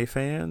anime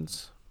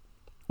fans,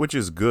 which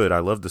is good. I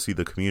love to see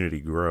the community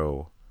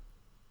grow.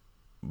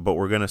 But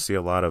we're going to see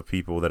a lot of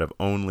people that have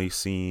only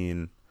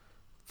seen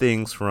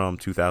things from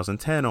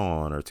 2010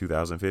 on or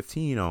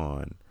 2015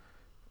 on.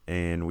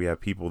 And we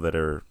have people that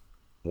are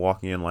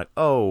walking in like,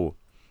 oh,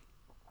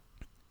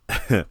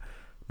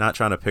 not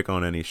trying to pick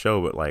on any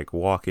show, but like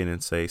walk in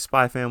and say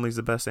Spy Family's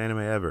the best anime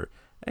ever.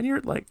 And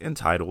you're like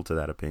entitled to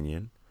that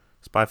opinion.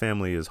 Spy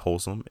Family is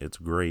wholesome. It's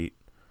great.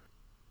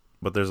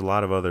 But there's a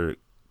lot of other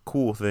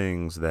cool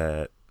things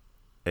that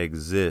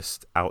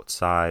exist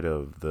outside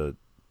of the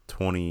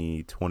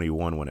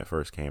 2021 when it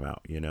first came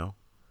out, Mm-hmm.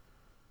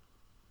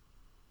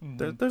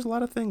 There's a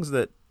lot of things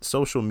that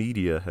social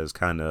media has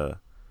kind of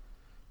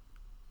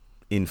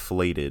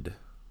inflated.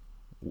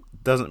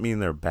 Doesn't mean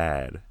they're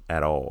bad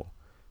at all,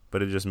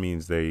 but it just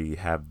means they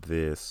have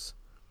this,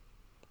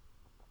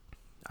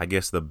 I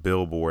guess, the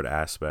billboard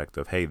aspect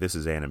of, hey, this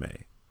is anime.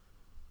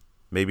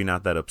 Maybe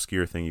not that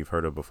obscure thing you've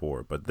heard of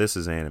before, but this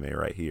is anime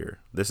right here.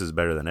 This is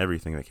better than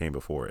everything that came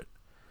before it.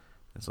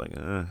 It's like,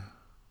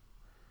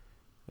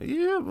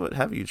 yeah, but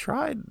have you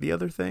tried the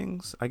other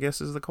things? I guess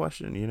is the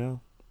question,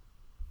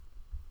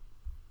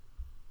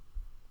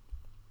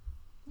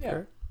 Yeah.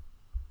 Sure.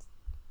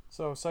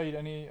 So, Saeed,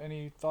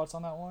 any thoughts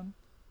on that one?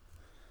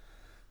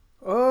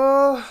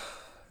 No,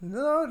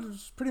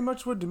 it's pretty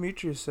much what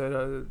Demetrius said.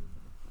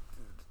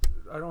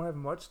 I don't have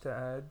much to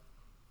add.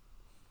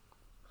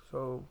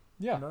 So,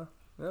 Yeah.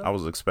 Yeah. I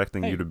was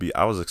expecting you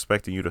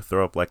to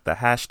throw up like the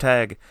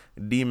hashtag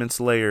Demon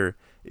Slayer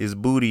is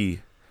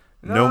booty.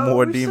 No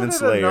more we Demon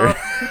said it Slayer.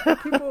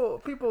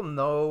 enough. People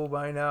know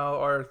by now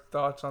our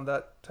thoughts on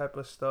that type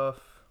of stuff.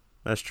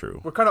 That's true.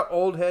 We're kind of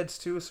old heads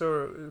too,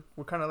 so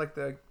we're kind of like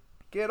the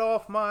 "get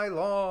off my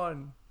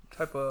lawn"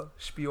 type of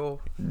spiel.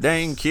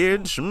 Dang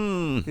kids.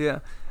 Yeah,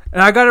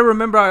 and I gotta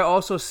remember, I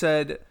also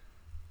said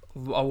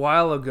a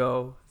while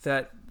ago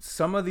that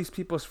some of these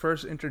people's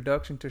first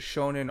introduction to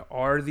shonen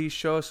are these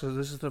shows, so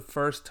this is the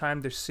first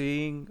time they're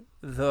seeing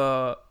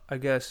the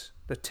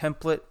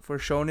template for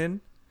shonen,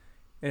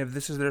 and if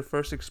this is their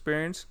first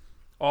experience,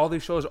 all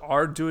these shows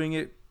are doing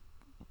it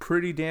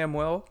pretty damn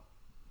well,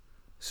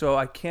 so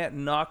I can't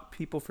knock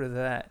people for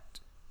that.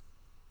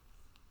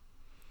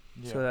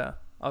 Yeah. So yeah,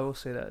 I will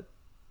say that.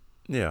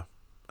 Yeah,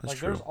 that's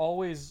true.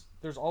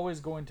 There's always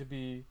going to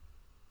be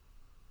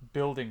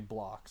building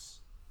blocks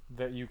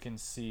that you can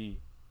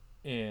see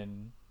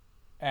in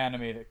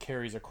anime that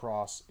carries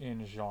across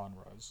in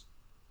genres.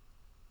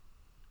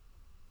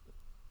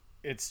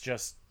 It's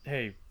just,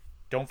 hey,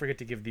 don't forget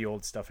to give the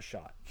old stuff a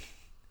shot.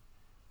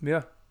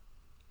 Yeah.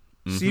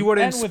 Mm-hmm. See what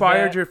And with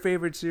inspired that- your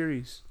favorite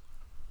series.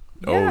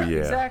 Oh, yeah.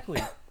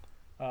 Exactly.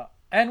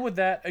 And with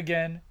that,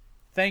 again,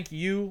 thank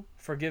you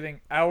for giving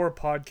our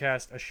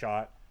podcast a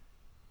shot.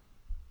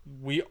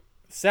 We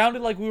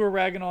sounded like we were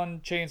ragging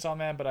on Chainsaw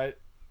Man, but I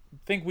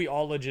think we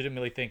all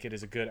legitimately think it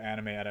is a good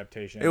anime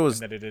adaptation. It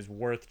was- and that it is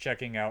worth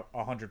checking out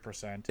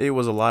 100%. It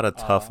was a lot of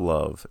tough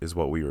love, is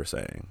what we were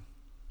saying.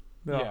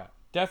 Yeah,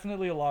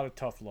 definitely a lot of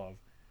tough love.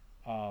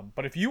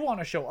 But if you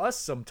want to show us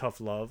some tough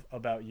love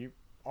about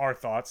our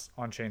thoughts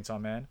on Chainsaw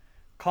Man,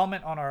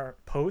 comment on our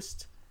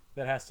post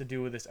that has to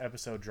do with this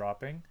episode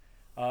dropping.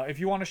 If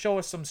you want to show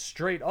us some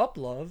straight up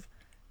love,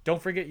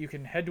 don't forget you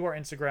can head to our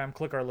Instagram,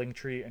 click our link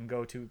tree, and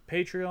go to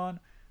Patreon,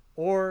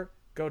 or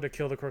go to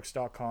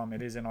killthecrooks.com.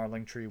 It is in our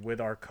link tree with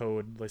our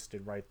code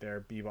listed right there,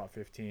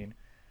 Bebop15.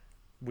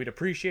 We'd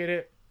appreciate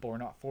it, but we're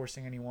not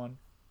forcing anyone.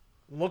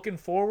 Looking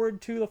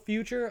forward to the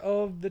future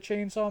of the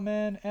Chainsaw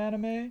Man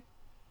anime.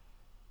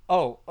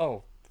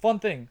 Oh, fun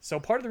thing. So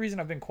part of the reason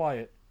I've been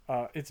quiet,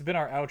 it's been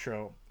our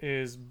outro,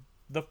 is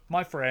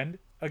my friend,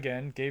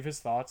 again, gave his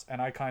thoughts,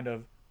 and I kind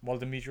of, while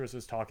Demetrius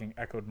was talking,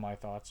 echoed my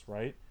thoughts,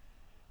 right?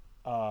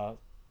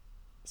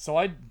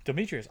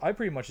 Demetrius, I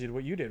pretty much did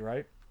what you did,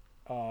 right?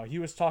 He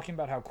was talking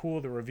about how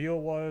cool the reveal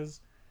was,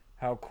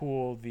 how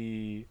cool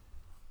he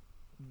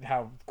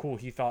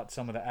thought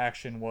some of the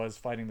action was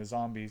fighting the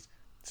zombies.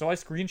 So I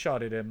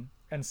screenshotted him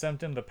and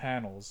sent him the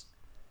panels,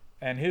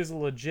 and his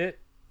legit,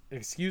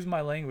 excuse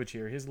my language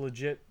here, his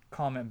legit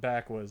comment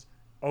back was,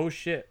 "Oh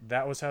shit,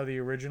 that was how the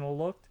original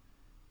looked?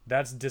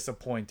 That's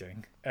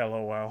disappointing.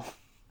 LOL."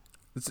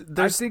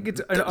 I think it's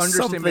an There's understatement.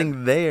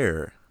 something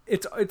there.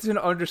 It's an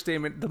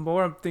understatement. The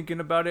more I'm thinking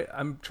about it,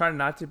 I'm trying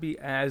not to be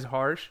as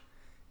harsh.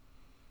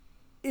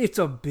 It's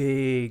a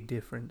big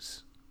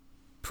difference.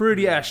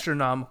 Pretty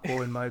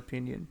astronomical, in my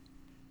opinion.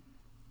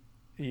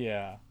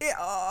 Yeah.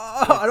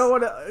 I don't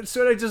want to.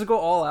 Should I just go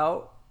all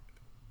out?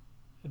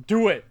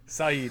 Do it,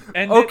 Saeed.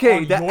 End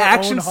Okay, it on the your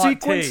action own hot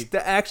sequence. take.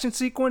 The action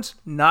sequence,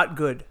 not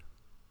good.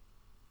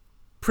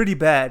 Pretty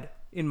bad,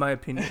 in my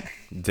opinion.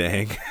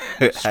 Dang.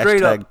 Straight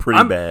Hashtag up, pretty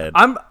I'm, bad.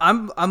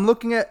 I'm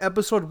looking at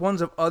episode 1s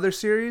of other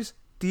series.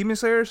 Demon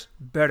Slayers,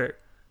 better.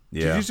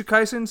 Yeah. Jujutsu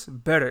Kaisen's,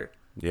 better.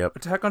 Yep.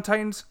 Attack on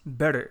Titans,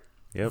 better.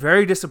 Yep.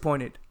 Very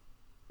disappointed,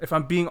 if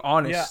I'm being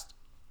honest.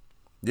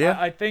 Yeah.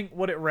 I think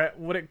what it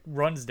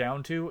runs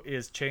down to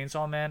is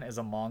Chainsaw Man as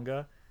a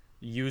manga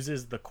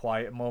uses the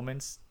quiet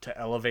moments to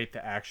elevate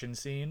the action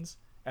scenes.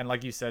 And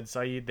like you said,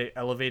 Saeed, they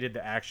elevated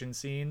the action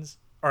scenes,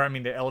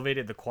 they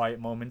elevated the quiet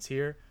moments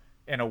here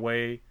in a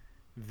way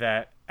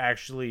that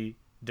actually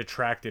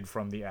detracted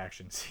from the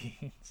action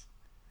scenes.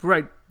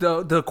 Right.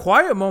 The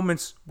quiet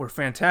moments were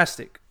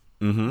fantastic.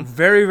 Mm-hmm.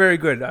 Very, very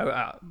good.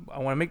 I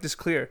want to make this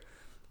clear.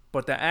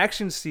 But the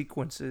action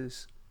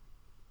sequences,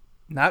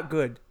 not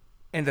good.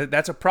 And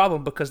that's a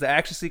problem because the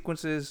action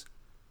sequences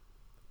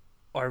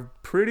are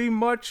pretty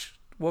much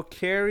what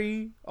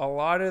carry a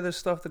lot of the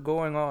stuff that's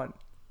going on.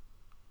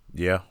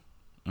 Yeah.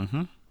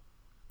 Mm-hmm.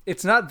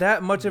 It's not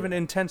that much of an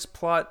intense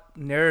plot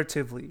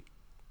narratively.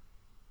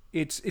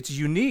 It's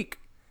unique,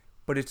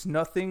 but it's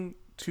nothing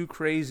too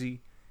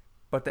crazy.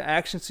 But the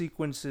action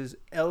sequences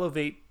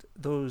elevate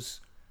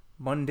those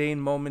mundane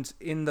moments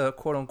in the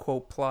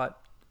quote-unquote plot.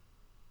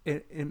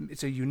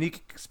 It's a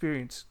unique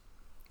experience.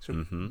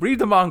 So read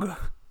the manga.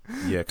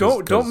 Yeah.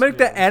 Don't make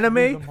the Read anime.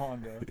 the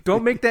manga.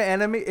 Don't make the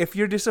anime. If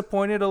you're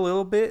disappointed a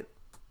little bit,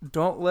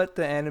 don't let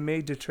the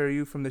anime deter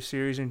you from the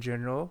series in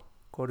general.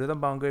 Go to the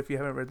manga if you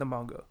haven't read the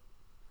manga.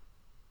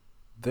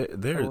 I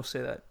will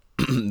say that.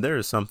 There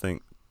is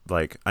something,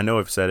 like, I know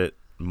I've said it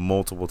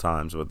multiple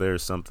times, but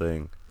there's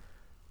something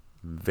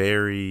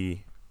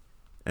very,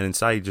 and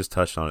Saeed just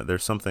touched on it,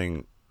 there's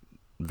something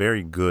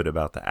very good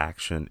about the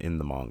action in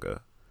the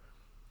manga.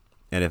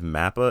 And if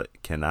MAPPA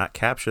cannot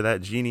capture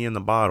that genie in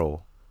the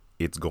bottle,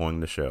 it's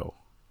going to show.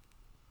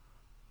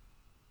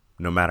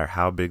 No matter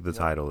how big the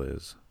title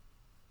is.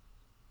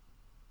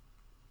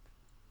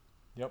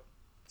 Yep.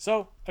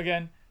 So,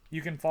 again,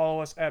 you can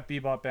follow us at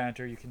Bebop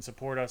Banter. You can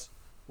support us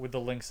with the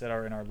links that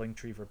are in our link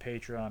tree for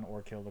Patreon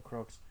or Kill the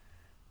Crooks.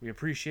 We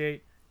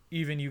appreciate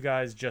even you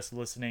guys just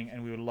listening,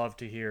 and we would love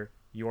to hear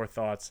your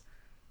thoughts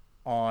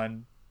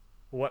on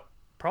what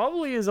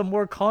probably is a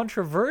more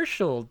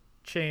controversial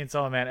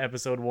Chainsaw Man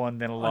episode 1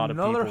 than a lot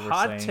Another of people were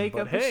hot saying. take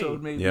but episode,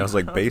 hey, maybe. Yeah, it was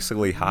like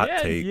basically hot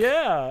take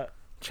Yeah.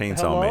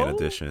 Chainsaw Man Hello?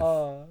 edition.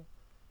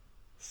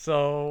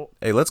 So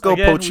Hey, let's go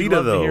again, we'd Pochita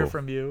love to though. hear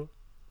from you.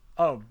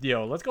 Oh,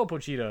 yo, let's go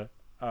Pochita.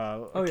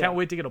 Can't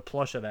wait to get a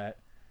plush of that.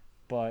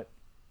 But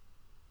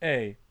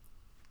hey,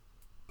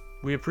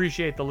 we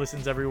appreciate the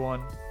listens,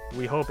 everyone.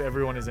 We hope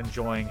everyone is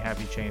enjoying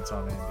Happy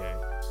Chainsaw Man Day.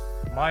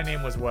 My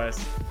name was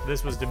Wes.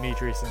 This was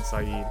Demetrius and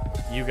Saeed.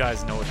 You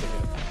guys know what to do.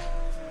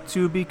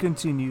 To be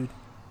continued.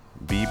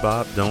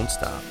 Bebop, don't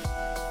stop.